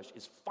the flesh,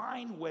 is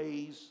find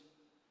ways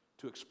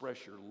to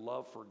express your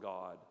love for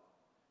God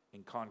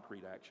in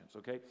concrete actions,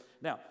 okay?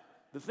 Now,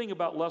 the thing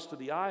about lust of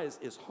the eyes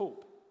is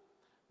hope,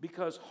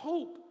 because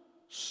hope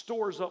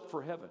stores up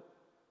for heaven.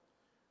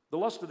 The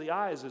lust of the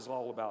eyes is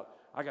all about,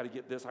 I got to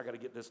get this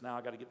now,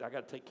 I got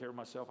to take care of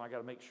myself, I got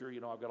to make sure,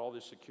 I've got all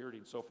this security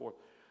and so forth.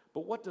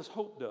 But what does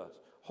hope do?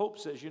 Hope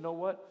says, you know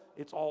what?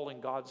 It's all in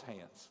God's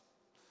hands.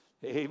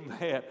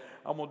 Amen.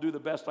 I'm going to do the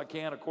best I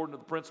can according to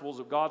the principles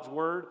of God's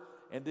word.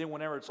 And then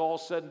whenever it's all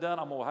said and done,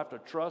 I'm going to have to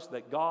trust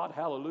that God,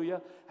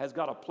 hallelujah, has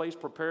got a place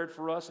prepared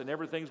for us and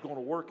everything's going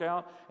to work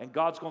out and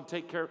God's going to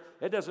take care.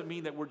 It doesn't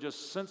mean that we're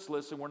just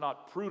senseless and we're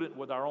not prudent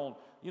with our own,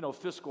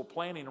 fiscal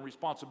planning and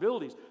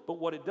responsibilities. But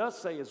what it does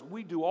say is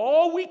we do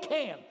all we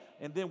can.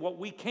 And then what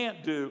we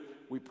can't do,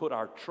 we put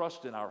our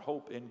trust and our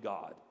hope in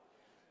God.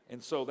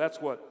 And so that's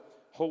what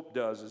hope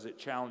does, is it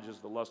challenges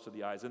the lust of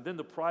the eyes. And then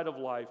the pride of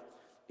life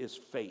is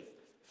faith.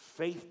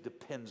 Faith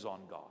depends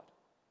on God.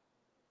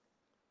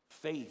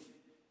 Faith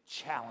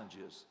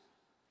challenges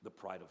the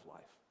pride of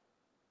life.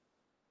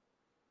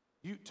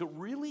 To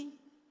really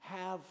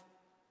have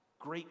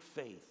great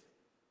faith,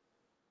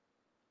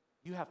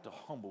 you have to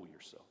humble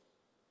yourself.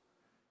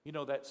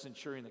 That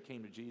centurion that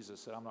came to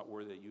Jesus said, I'm not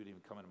worthy that you would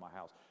even come into my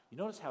house. You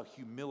notice how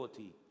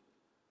humility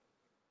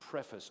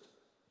prefaced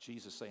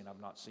Jesus saying,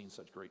 I've not seen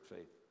such great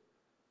faith.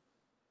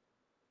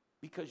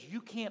 Because you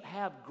can't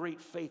have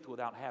great faith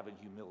without having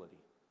humility.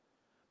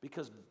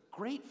 Because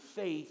great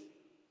faith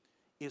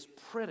is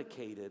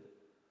predicated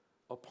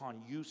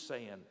upon you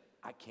saying,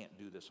 I can't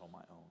do this on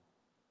my own.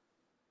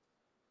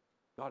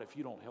 God, if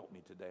you don't help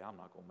me today, I'm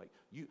not going to make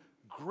you.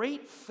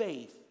 Great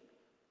faith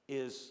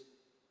is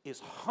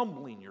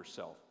humbling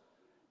yourself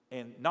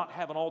and not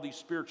having all these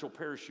spiritual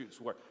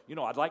parachutes where,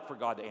 I'd like for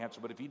God to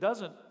answer, but if he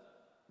doesn't,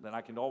 then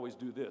I can always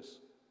do this.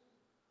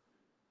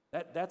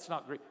 That's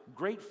not great.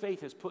 Great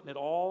faith is putting it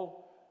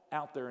all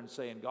out there and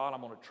saying, God, I'm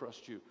going to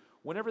trust you.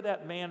 Whenever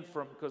that man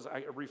because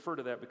I refer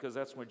to that because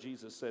that's when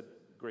Jesus said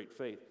great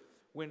faith.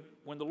 When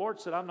the Lord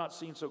said, I'm not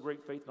seeing so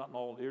great faith, not in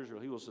all of Israel,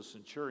 he was a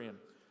centurion.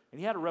 And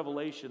he had a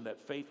revelation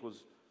that faith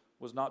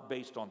was not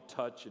based on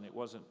touch and it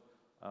wasn't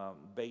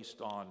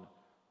based on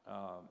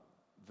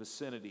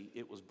vicinity.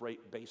 It was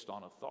based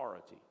on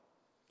authority.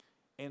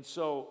 And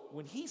so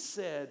when he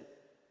said,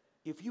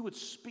 if you would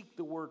speak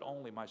the word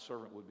only, my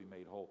servant would be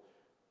made whole,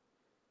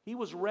 he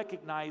was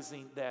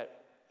recognizing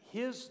that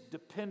his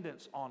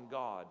dependence on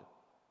God,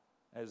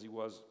 as he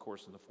was, of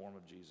course, in the form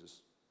of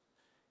Jesus,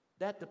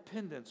 that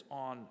dependence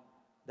on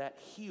that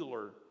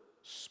healer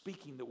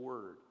speaking the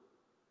word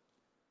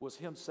was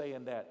him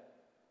saying that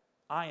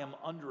I am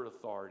under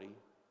authority,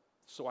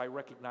 so I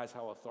recognize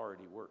how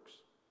authority works.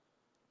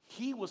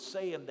 He was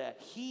saying that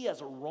he,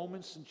 as a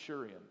Roman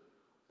centurion,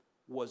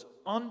 was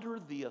under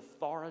the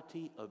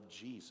authority of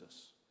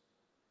Jesus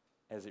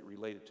as it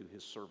related to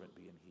his servant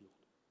being healed.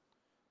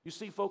 You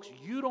see, folks,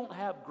 you don't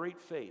have great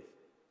faith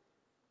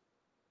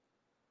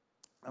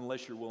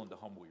unless you're willing to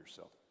humble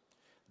yourself.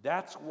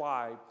 That's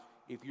why,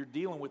 if you're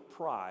dealing with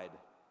pride,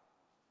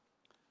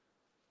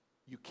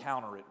 you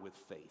counter it with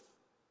faith,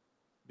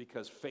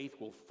 because faith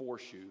will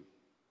force you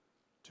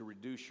to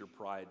reduce your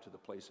pride to the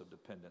place of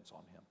dependence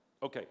on him.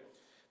 Okay,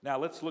 now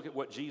let's look at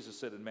what Jesus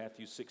said in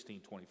Matthew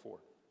 16:24.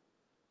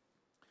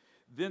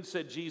 Then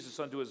said Jesus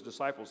unto his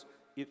disciples,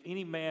 if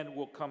any man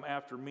will come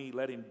after me,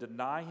 let him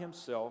deny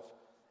himself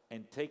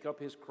and take up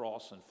his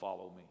cross and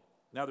follow me.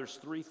 Now there's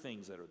three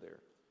things that are there.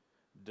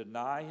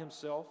 Deny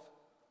himself,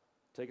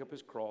 take up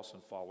his cross,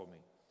 and follow me.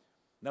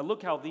 Now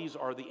look how these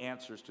are the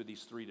answers to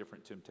these three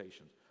different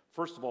temptations.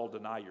 First of all,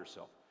 deny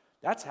yourself.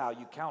 That's how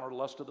you counter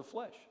lust of the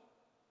flesh.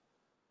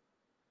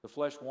 The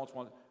flesh wants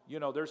one. You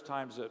know, there's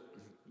times that,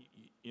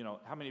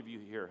 how many of you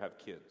here have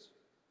kids?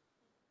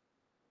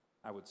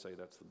 I would say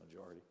that's the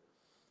majority.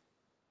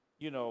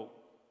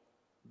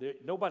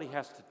 Nobody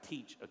has to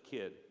teach a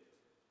kid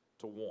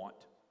to want.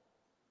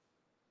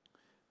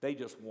 They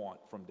just want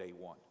from day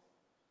one.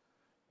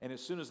 And as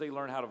soon as they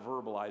learn how to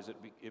verbalize it,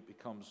 it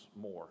becomes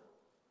more.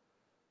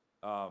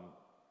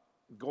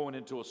 Going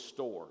into a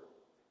store,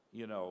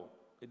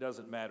 it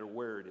doesn't matter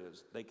where it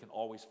is. They can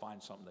always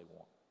find something they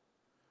want.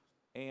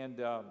 And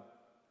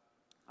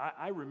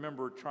I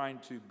remember trying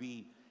to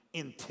be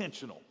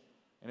intentional.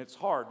 And it's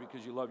hard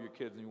because you love your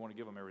kids and you want to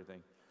give them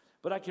everything.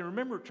 But I can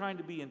remember trying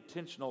to be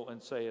intentional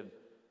and saying,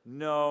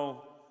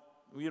 no,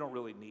 you don't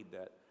really need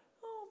that.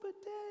 Oh, but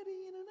Daddy,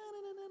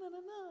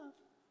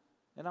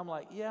 And I'm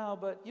like, yeah,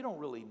 but you don't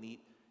really need.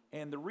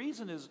 And the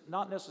reason is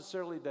not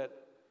necessarily that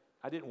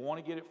I didn't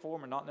want to get it for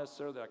them, or not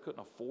necessarily that I couldn't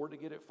afford to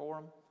get it for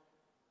them,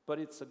 but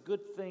it's a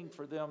good thing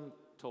for them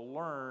to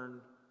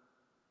learn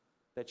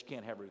that you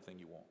can't have everything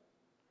you want.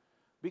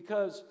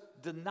 Because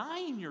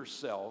denying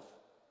yourself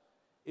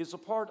is a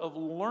part of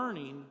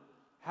learning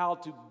how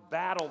to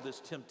battle this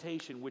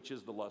temptation, which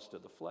is the lust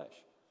of the flesh.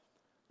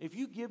 If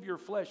you give your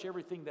flesh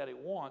everything that it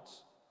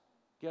wants,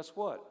 guess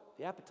what?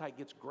 The appetite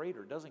gets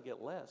greater, it doesn't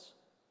get less.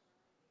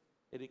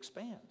 It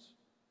expands.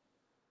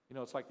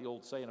 It's like the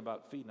old saying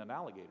about feeding an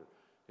alligator.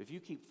 If you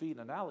keep feeding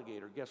an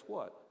alligator, guess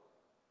what?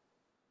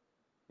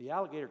 The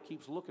alligator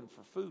keeps looking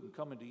for food and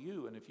coming to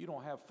you, and if you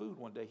don't have food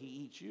one day, he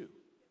eats you.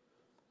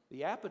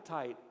 The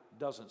appetite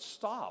doesn't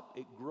stop,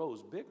 it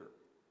grows bigger.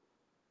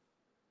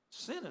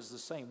 Sin is the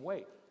same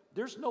way.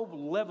 There's no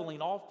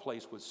leveling off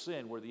place with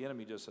sin where the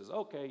enemy just says,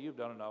 okay, you've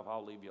done enough,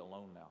 I'll leave you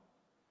alone now.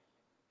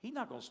 He's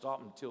not going to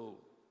stop until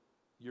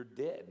you're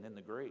dead and in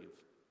the grave.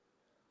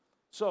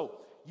 So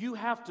you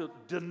have to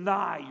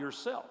deny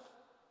yourself,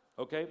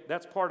 okay?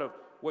 That's part of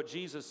what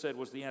Jesus said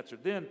was the answer.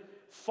 Then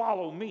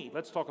follow me.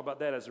 Let's talk about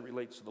that as it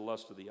relates to the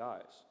lust of the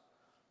eyes.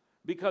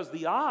 Because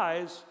the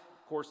eyes,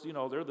 of course,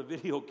 they're the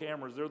video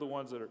cameras. They're the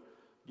ones that are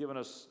giving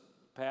us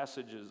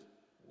passages.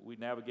 We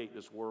navigate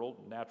this world,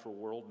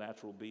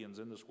 natural beings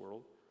in this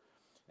world.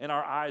 And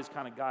our eyes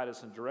kind of guide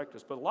us and direct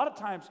us. But a lot of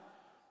times,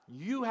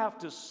 you have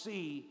to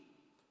see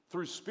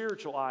through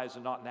spiritual eyes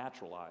and not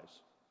natural eyes.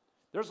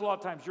 There's a lot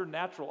of times your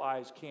natural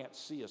eyes can't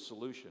see a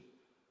solution.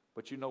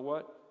 But you know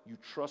what? You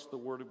trust the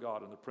Word of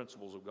God and the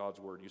principles of God's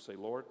Word. You say,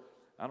 Lord,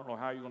 I don't know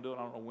how you're going to do it.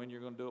 I don't know when you're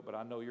going to do it, but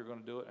I know you're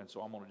going to do it. And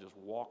so I'm going to just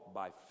walk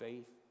by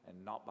faith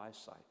and not by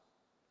sight.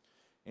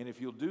 And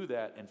if you'll do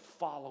that and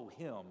follow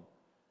Him,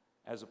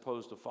 as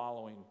opposed to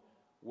following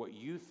what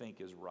you think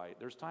is right.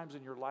 There's times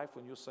in your life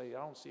when you'll say, I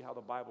don't see how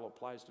the Bible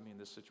applies to me in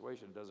this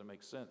situation. It doesn't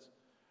make sense.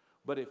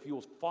 But if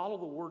you'll follow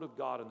the Word of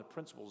God and the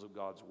principles of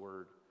God's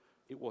Word,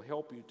 it will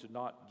help you to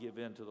not give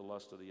in to the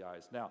lust of the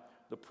eyes. Now,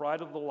 the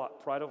pride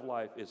of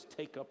life is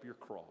take up your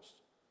cross.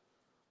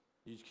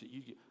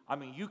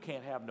 You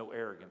can't have no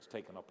arrogance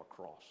taking up a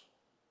cross.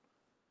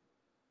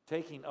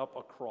 Taking up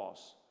a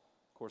cross.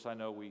 Of course, I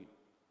know we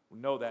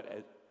know that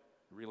it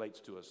relates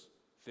to us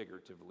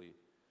figuratively,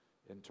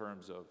 in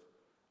terms of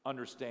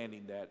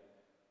understanding that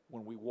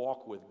when we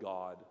walk with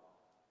God,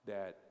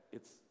 that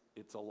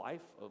it's a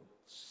life of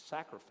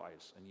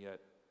sacrifice, and yet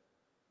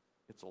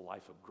it's a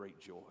life of great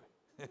joy.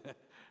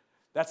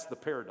 That's the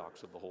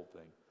paradox of the whole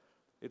thing.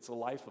 It's a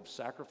life of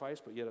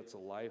sacrifice, but yet it's a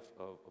life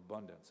of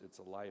abundance. It's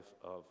a life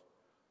of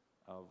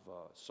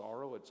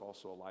sorrow. It's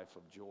also a life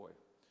of joy.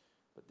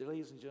 But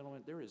ladies and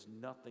gentlemen, there is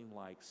nothing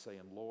like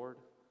saying, Lord,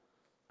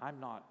 I'm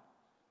not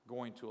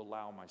going to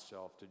allow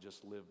myself to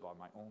just live by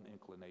my own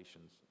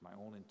inclinations, my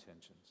own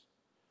intentions.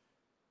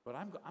 But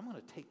I'm going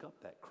to take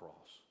up that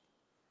cross.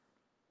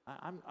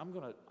 I'm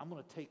going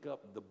to take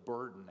up the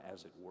burden,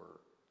 as it were.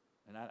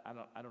 And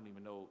I don't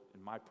even know,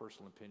 in my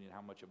personal opinion,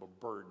 how much of a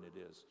burden it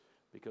is,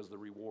 because the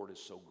reward is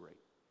so great.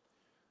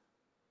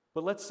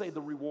 But let's say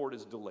the reward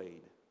is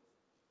delayed,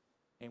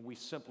 and we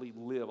simply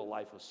live a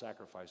life of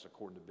sacrifice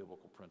according to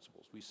biblical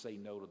principles. We say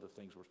no to the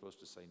things we're supposed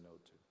to say no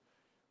to.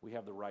 We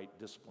have the right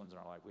disciplines in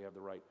our life. We have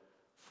the right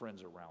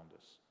friends around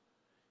us.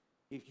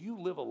 If you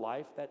live a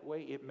life that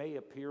way, it may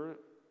appear,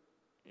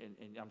 and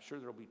I'm sure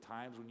there will be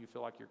times when you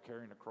feel like you're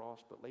carrying a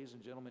cross, but ladies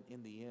and gentlemen,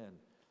 in the end,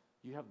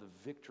 you have the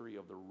victory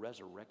of the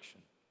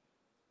resurrection.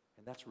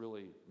 And that's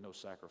really no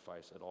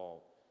sacrifice at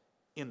all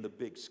in the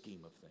big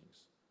scheme of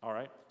things. All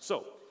right?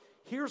 So,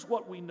 here's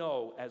what we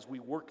know as we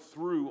work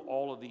through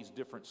all of these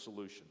different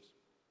solutions.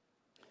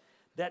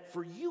 That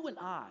for you and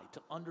I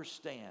to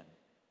understand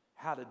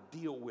how to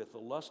deal with the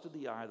lust of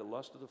the eye, the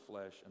lust of the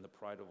flesh, and the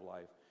pride of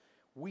life,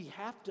 we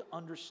have to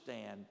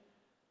understand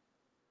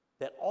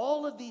that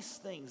all of these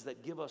things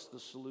that give us the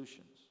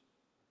solutions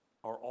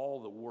are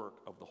all the work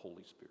of the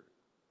Holy Spirit.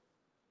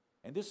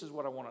 And this is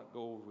what I want to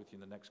go over with you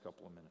in the next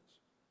couple of minutes.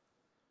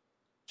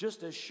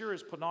 Just as sure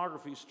as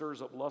pornography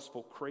stirs up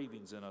lustful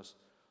cravings in us,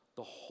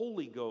 the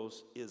Holy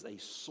Ghost is a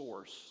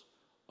source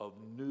of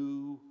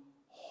new,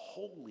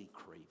 holy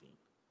craving.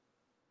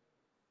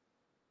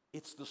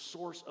 It's the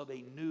source of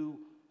a new,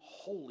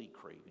 holy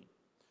craving.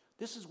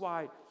 This is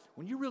why,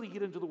 when you really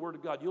get into the Word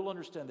of God, you'll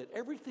understand that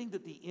everything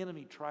that the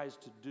enemy tries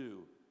to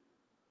do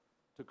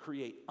to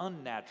create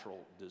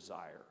unnatural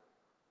desire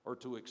or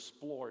to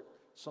exploit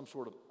some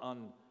sort of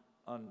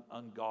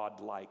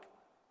ungodlike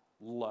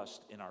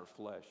lust in our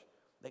flesh,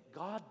 that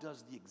God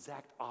does the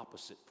exact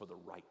opposite for the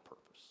right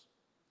purpose.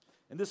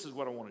 And this is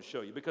what I want to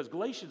show you, because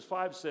Galatians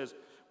 5 says,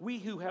 we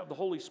who have the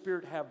Holy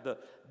Spirit have the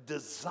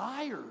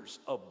desires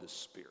of the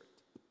Spirit.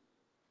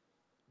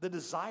 The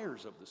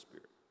desires of the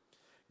Spirit.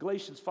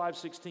 Galatians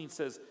 5:16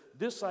 says,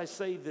 this I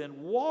say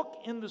then,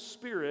 walk in the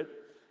Spirit,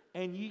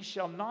 and ye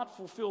shall not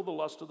fulfill the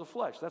lust of the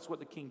flesh. That's what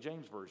the King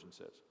James Version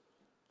says.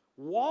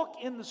 Walk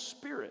in the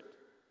Spirit,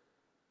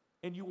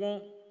 and you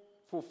won't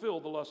fulfill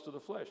the lust of the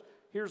flesh.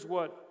 Here's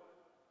what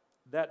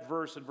that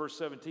verse in verse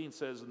 17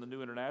 says in the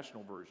New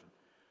International Version.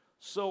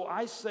 So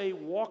I say,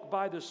 walk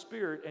by the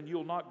Spirit, and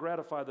you'll not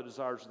gratify the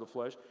desires of the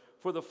flesh.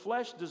 For the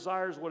flesh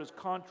desires what is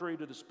contrary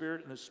to the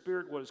Spirit, and the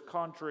Spirit what is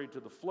contrary to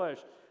the flesh.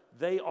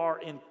 They are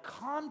in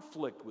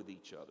conflict with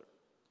each other,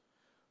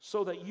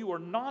 so that you are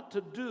not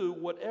to do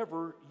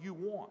whatever you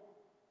want.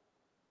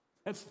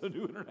 That's the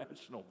New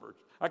International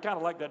Version. I kind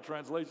of like that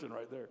translation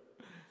right there.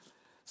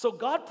 So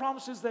God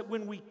promises that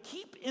when we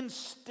keep in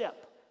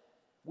step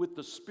with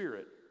the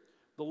Spirit,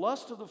 the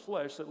lust of the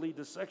flesh that lead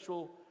to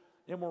sexual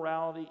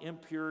immorality,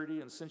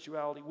 impurity, and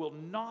sensuality will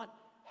not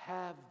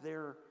have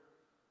their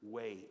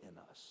way in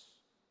us.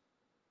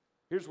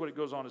 Here's what it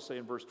goes on to say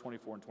in verse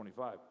 24 and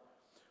 25.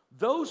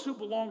 Those who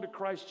belong to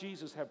Christ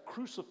Jesus have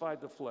crucified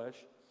the flesh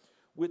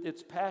with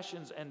its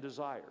passions and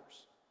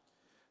desires.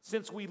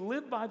 Since we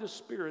live by the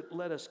Spirit,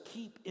 let us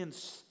keep in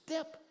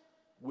step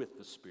with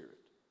the Spirit.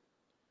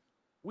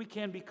 We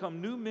can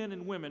become new men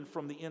and women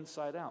from the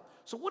inside out.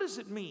 So what does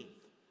it mean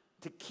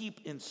to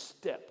keep in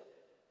step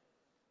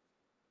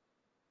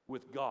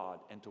with God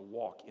and to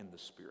walk in the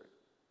Spirit?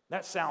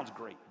 That sounds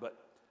great, but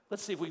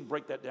let's see if we can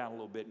break that down a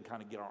little bit and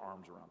kind of get our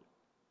arms around it.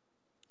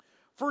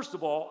 First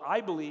of all,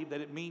 I believe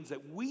that it means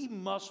that we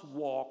must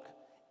walk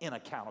in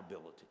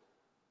accountability.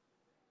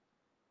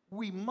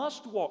 We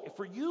must walk.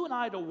 For you and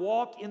I to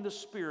walk in the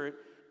Spirit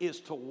is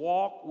to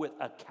walk with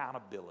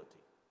accountability.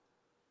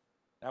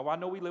 Now, I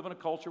know we live in a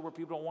culture where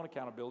people don't want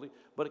accountability,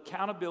 but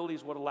accountability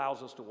is what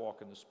allows us to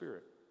walk in the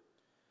Spirit.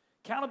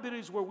 Accountability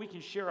is where we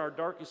can share our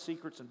darkest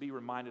secrets and be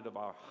reminded of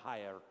our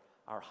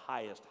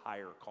highest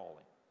higher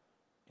calling,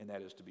 and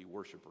that is to be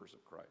worshipers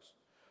of Christ.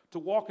 To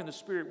walk in the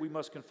Spirit, we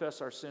must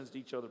confess our sins to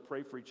each other,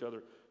 pray for each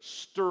other,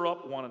 stir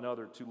up one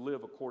another to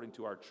live according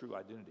to our true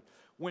identity.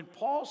 When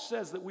Paul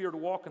says that we are to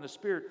walk in the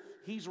Spirit,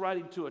 he's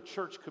writing to a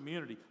church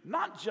community,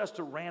 not just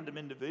to random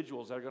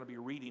individuals that are going to be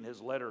reading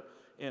his letter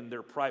in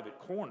their private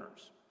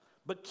corners.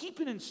 But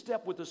keeping in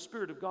step with the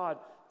Spirit of God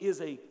is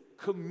a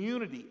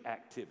community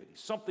activity,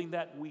 something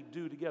that we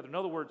do together. In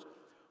other words,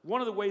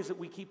 one of the ways that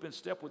we keep in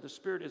step with the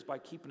Spirit is by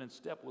keeping in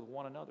step with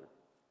one another.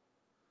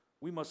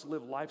 We must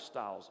live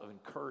lifestyles of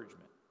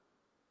encouragement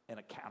and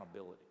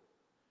accountability.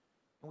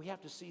 And we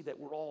have to see that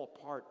we're all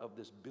part of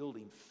this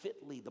building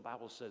fitly, the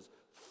Bible says,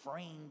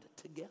 framed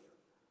together.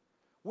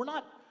 We're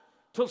not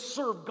to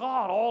serve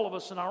God, all of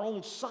us in our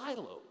own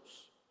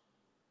silos,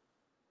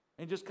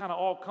 and just kind of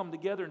all come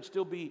together and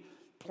still be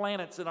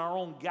planets in our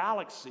own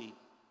galaxy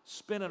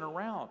spinning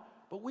around.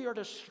 But we are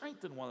to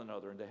strengthen one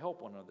another and to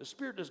help one another. The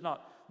Spirit does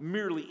not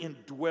merely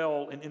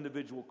indwell in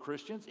individual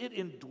Christians. It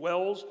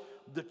indwells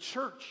the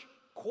church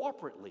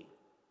corporately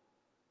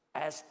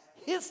as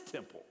His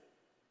temple.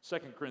 2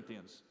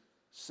 Corinthians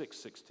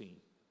 6:16.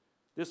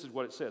 This is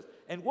what it says.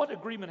 And what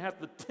agreement hath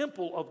the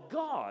temple of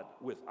God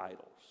with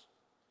idols?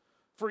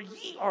 For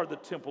ye are the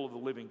temple of the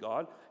living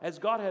God, as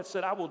God hath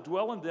said, I will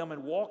dwell in them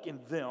and walk in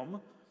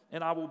them,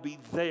 and I will be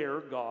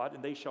their God,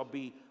 and they shall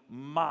be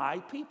my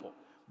people.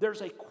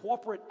 There's a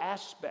corporate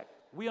aspect.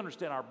 We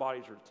understand our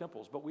bodies are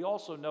temples, but we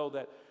also know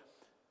that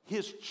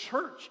his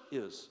church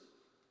is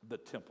the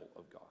temple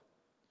of God.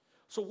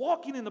 So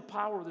walking in the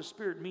power of the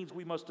Spirit means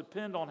we must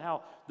depend on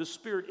how the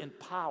Spirit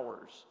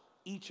empowers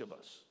each of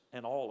us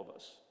and all of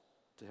us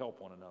to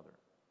help one another.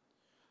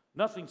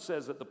 Nothing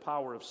says that the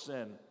power of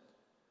sin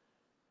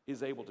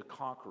is able to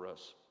conquer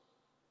us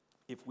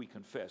if we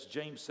confess.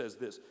 James says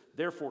this,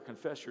 therefore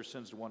confess your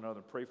sins to one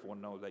another and pray for one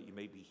another that you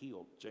may be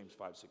healed. James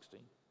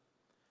 5:16.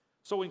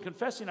 So in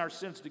confessing our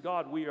sins to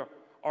God, we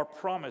are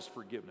promised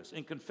forgiveness.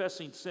 In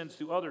confessing sins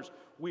to others,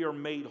 we are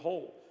made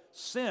whole.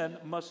 Sin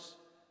must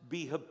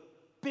be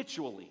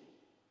habitually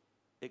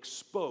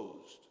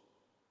exposed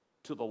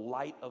to the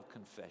light of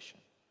confession.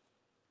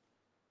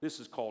 This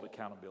is called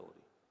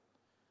accountability.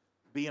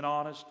 Being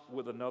honest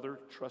with another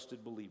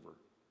trusted believer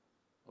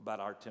about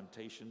our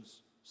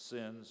temptations,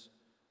 sins,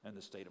 and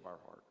the state of our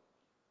heart.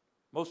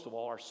 Most of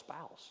all, our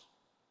spouse.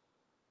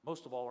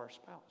 Most of all, our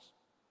spouse.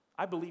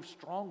 I believe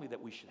strongly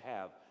that we should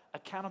have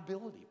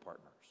accountability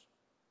partners.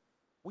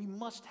 We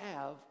must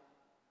have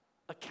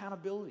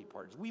accountability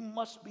partners. We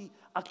must be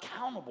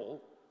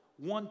accountable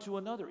one to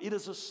another. It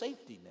is a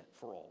safety net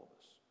for all of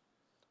us.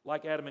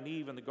 Like Adam and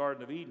Eve in the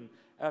Garden of Eden,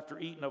 after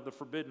eating of the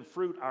forbidden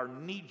fruit, our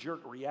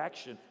knee-jerk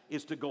reaction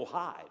is to go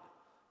hide.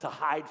 To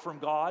hide from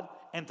God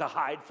and to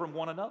hide from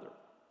one another.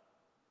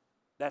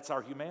 That's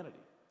our humanity.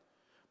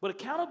 But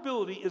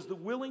accountability is the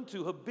willing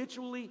to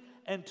habitually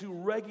and to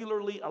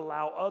regularly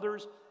allow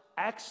others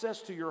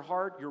access to your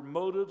heart, your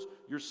motives,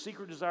 your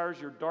secret desires,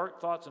 your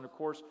dark thoughts, and of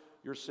course,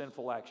 your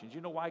sinful actions.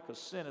 You know why? Because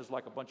sin is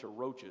like a bunch of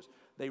roaches.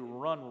 They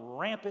run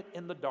rampant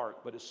in the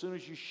dark, but as soon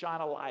as you shine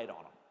a light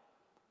on them,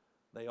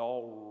 they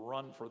all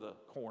run for the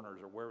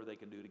corners or wherever they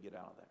can do to get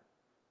out of there.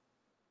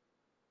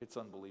 It's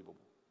unbelievable.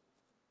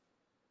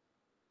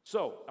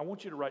 So, I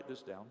want you to write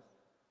this down.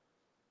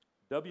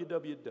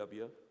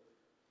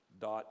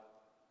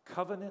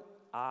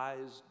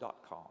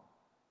 www.covenanteyes.com.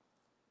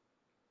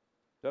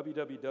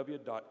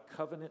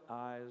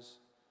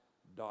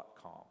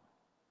 www.covenanteyes.com.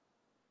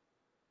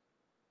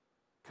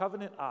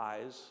 Covenant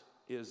Eyes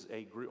is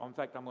a group. In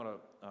fact, I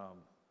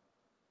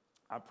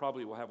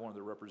probably will have one of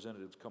the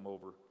representatives come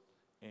over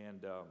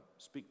and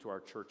speak to our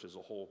church as a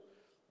whole.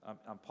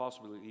 I'm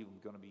possibly even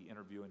going to be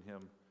interviewing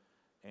him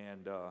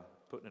and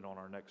putting it on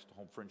our next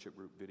Home Friendship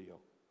Group video.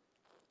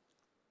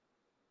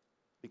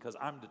 Because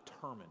I'm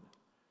determined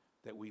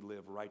that we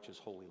live righteous,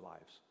 holy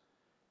lives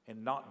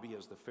and not be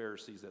as the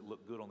Pharisees that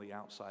look good on the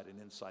outside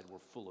and inside we're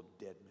full of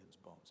dead men's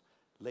bones.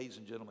 Ladies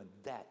and gentlemen,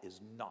 that is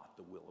not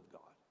the will of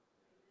God.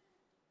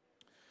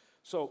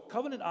 So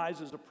Covenant Eyes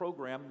is a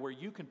program where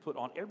you can put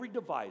on every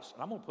device,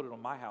 and I'm going to put it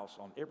on my house,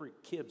 on every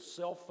kid's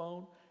cell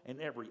phone and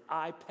every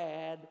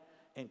iPad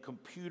and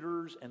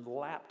computers and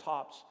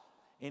laptops.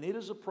 And it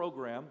is a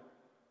program,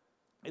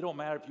 it don't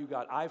matter if you've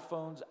got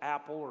iPhones,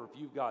 Apple, or if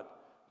you've got,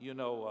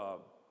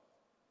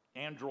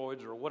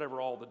 Androids or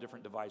whatever all the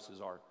different devices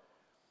are.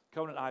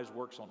 Covenant Eyes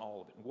works on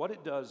all of it. And what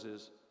it does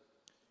is,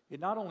 it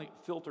not only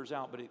filters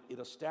out, but it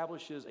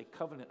establishes a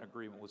covenant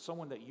agreement with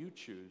someone that you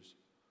choose.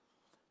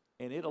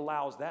 And it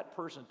allows that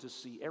person to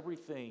see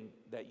everything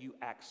that you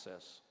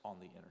access on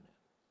the internet.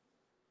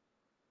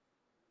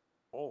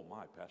 Oh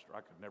my, Pastor,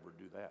 I could never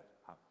do that.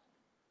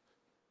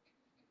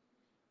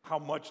 How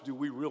much do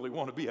we really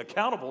want to be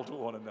accountable to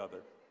one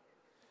another?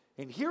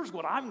 And here's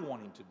what I'm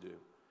wanting to do.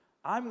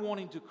 I'm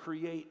wanting to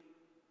create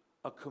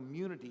a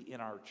community in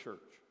our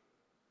church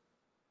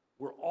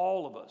where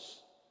all of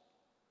us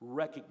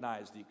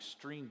recognize the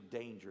extreme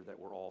danger that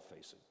we're all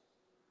facing.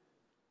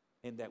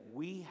 And that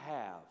we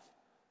have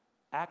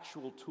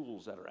actual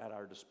tools that are at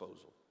our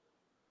disposal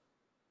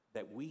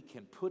that we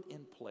can put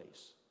in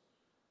place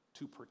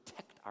to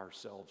protect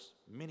ourselves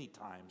many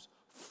times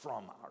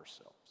from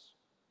ourselves.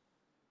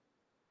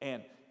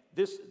 And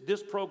this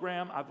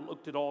program, I've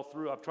looked it all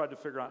through. I've tried to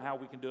figure out how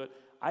we can do it.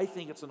 I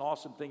think it's an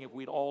awesome thing if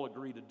we'd all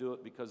agree to do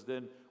it, because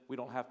then we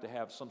don't have to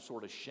have some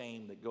sort of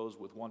shame that goes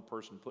with one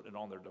person putting it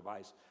on their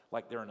device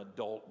like they're an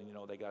adult and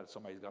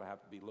somebody's got to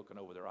have to be looking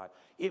over their eye.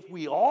 If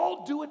we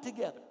all do it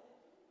together,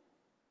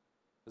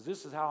 because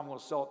this is how I'm going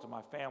to sell it to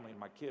my family and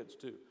my kids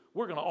too.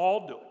 We're going to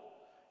all do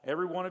it.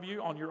 Every one of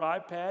you on your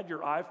iPad, your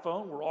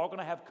iPhone, we're all going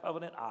to have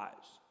Covenant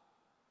Eyes.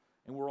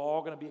 And we're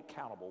all going to be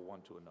accountable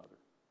one to another.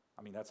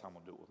 That's how I'm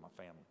going to do it with my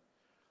family.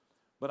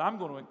 But I'm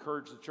going to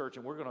encourage the church,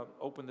 and we're going to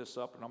open this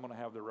up, and I'm going to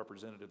have the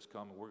representatives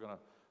come, and we're going to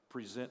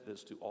present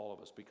this to all of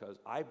us, because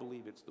I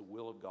believe it's the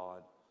will of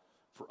God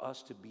for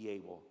us to be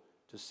able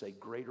to say,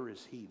 greater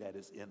is He that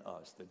is in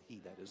us than he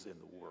that is in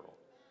the world.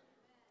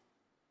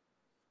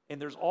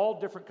 And there's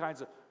all different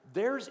kinds of,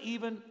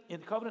 in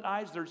Covenant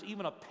Eyes, there's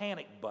even a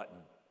panic button.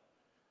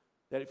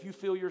 That if you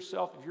feel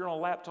yourself, if you're on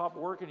a laptop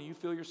working and you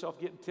feel yourself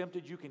getting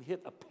tempted, you can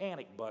hit a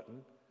panic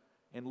button,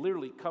 and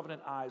literally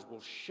Covenant Eyes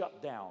will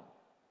shut down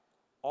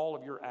all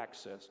of your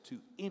access to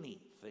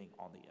anything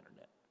on the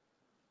internet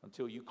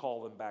until you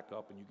call them back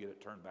up and you get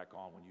it turned back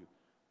on when you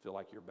feel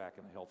like you're back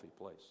in a healthy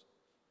place.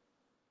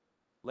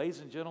 Ladies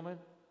and gentlemen,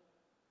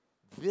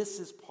 This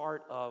is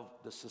part of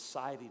the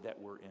society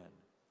that we're in.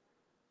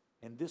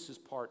 And this is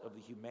part of the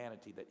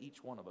humanity that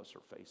each one of us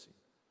are facing.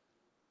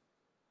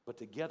 But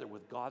together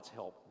with God's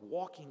help,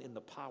 walking in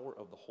the power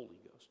of the Holy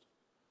Ghost.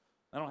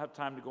 I don't have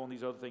time to go on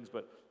these other things,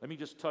 but let me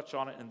just touch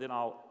on it, and then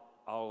I'll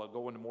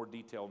go into more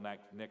detail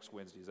next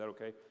Wednesday. Is that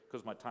okay?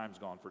 Because my time's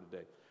gone for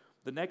today.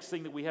 The next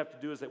thing that we have to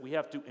do is that we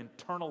have to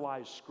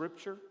internalize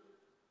Scripture.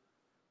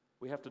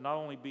 We have to not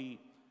only be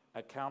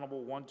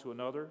accountable one to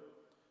another,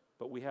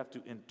 but we have to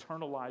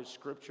internalize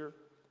Scripture.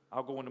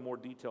 I'll go into more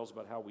details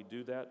about how we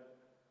do that.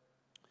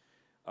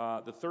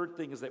 The third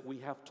thing is that we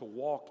have to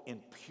walk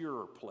in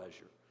pure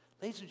pleasure.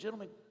 Ladies and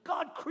gentlemen,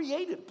 God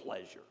created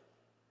pleasure.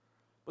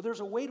 But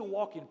there's a way to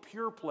walk in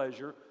pure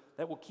pleasure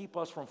that will keep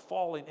us from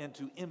falling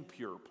into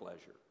impure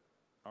pleasure.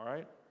 All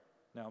right?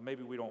 Now,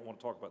 maybe we don't want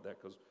to talk about that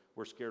because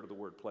we're scared of the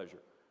word pleasure.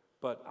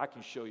 But I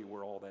can show you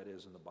where all that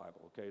is in the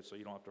Bible, okay? So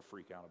you don't have to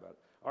freak out about it.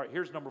 All right,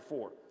 here's number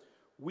 4.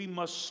 We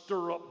must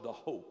stir up the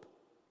hope.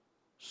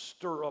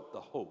 Stir up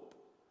the hope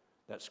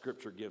that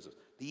Scripture gives us.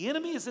 The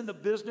enemy is in the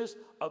business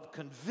of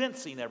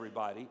convincing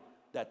everybody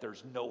that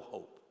there's no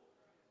hope.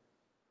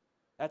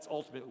 That's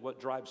ultimately what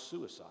drives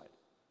suicide,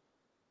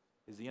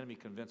 is the enemy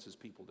convinces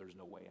people there's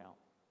no way out.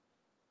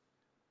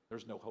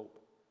 There's no hope.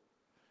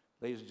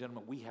 Ladies and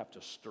gentlemen, we have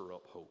to stir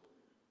up hope,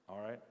 all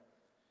right?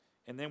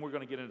 And then we're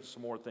going to get into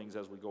some more things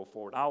as we go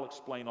forward. I'll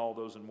explain all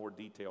those in more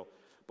detail.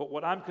 But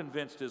what I'm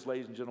convinced is,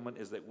 ladies and gentlemen,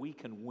 is that we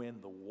can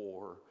win the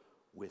war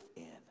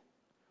within.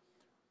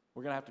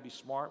 We're going to have to be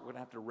smart. We're going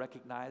to have to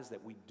recognize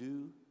that we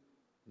do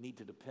need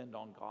to depend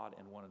on God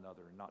and one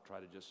another and not try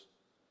to just...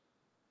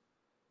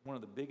 One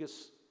of the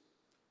biggest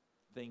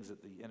things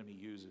that the enemy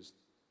uses,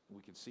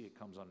 we can see it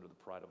comes under the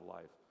pride of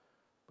life,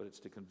 but it's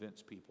to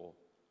convince people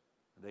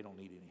they don't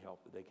need any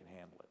help, that they can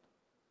handle it.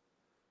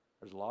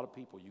 There's a lot of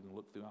people you can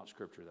look throughout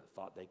Scripture that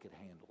thought they could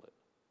handle it,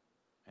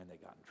 and they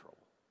got in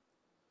trouble.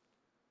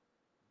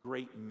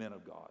 Great men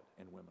of God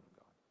and women of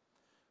God.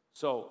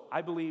 So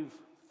I believe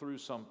through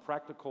some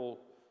practical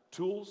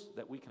tools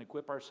that we can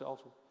equip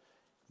ourselves with,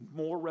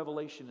 more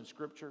revelation in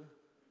Scripture,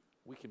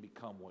 we can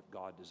become what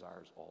God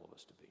desires all of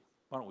us to be.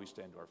 Why don't we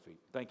stand to our feet?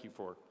 Thank you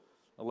for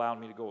allowing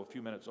me to go a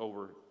few minutes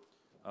over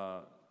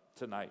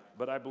tonight.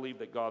 But I believe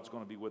that God's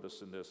going to be with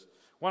us in this.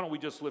 Why don't we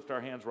just lift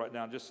our hands right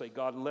now and just say,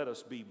 God, let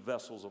us be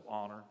vessels of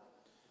honor.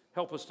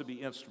 Help us to be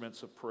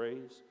instruments of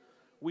praise.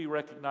 We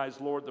recognize,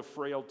 Lord, the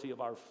frailty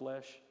of our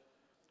flesh.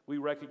 We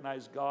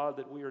recognize, God,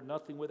 that we are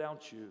nothing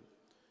without you.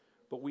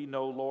 But we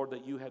know, Lord,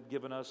 that you have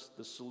given us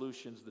the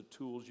solutions, the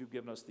tools. You've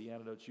given us the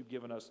antidotes. You've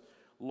given us,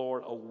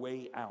 Lord, a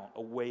way out,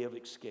 a way of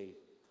escape.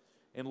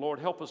 And, Lord,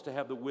 help us to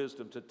have the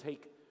wisdom to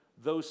take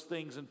those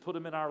things and put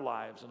them in our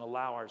lives and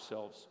allow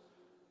ourselves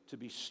to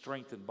be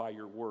strengthened by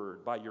your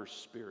word, by your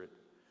Spirit,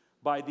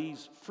 by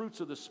these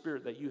fruits of the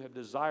Spirit that you have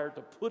desired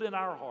to put in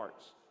our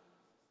hearts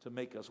to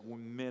make us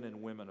men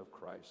and women of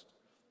Christ.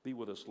 Be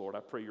with us, Lord. I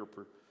pray your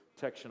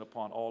protection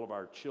upon all of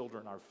our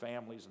children, our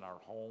families, and our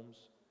homes.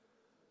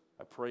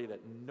 I pray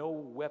that no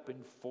weapon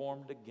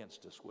formed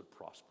against us would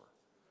prosper,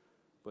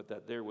 but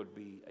that there would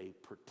be a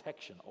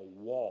protection, a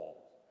wall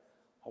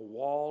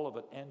of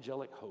an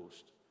angelic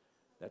host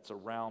that's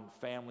around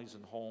families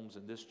and homes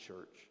in this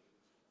church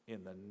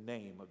in the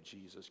name of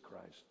Jesus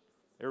Christ.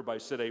 Everybody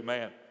said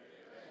amen.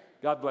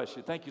 God bless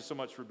you. Thank you so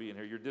much for being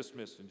here. You're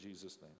dismissed in Jesus' name.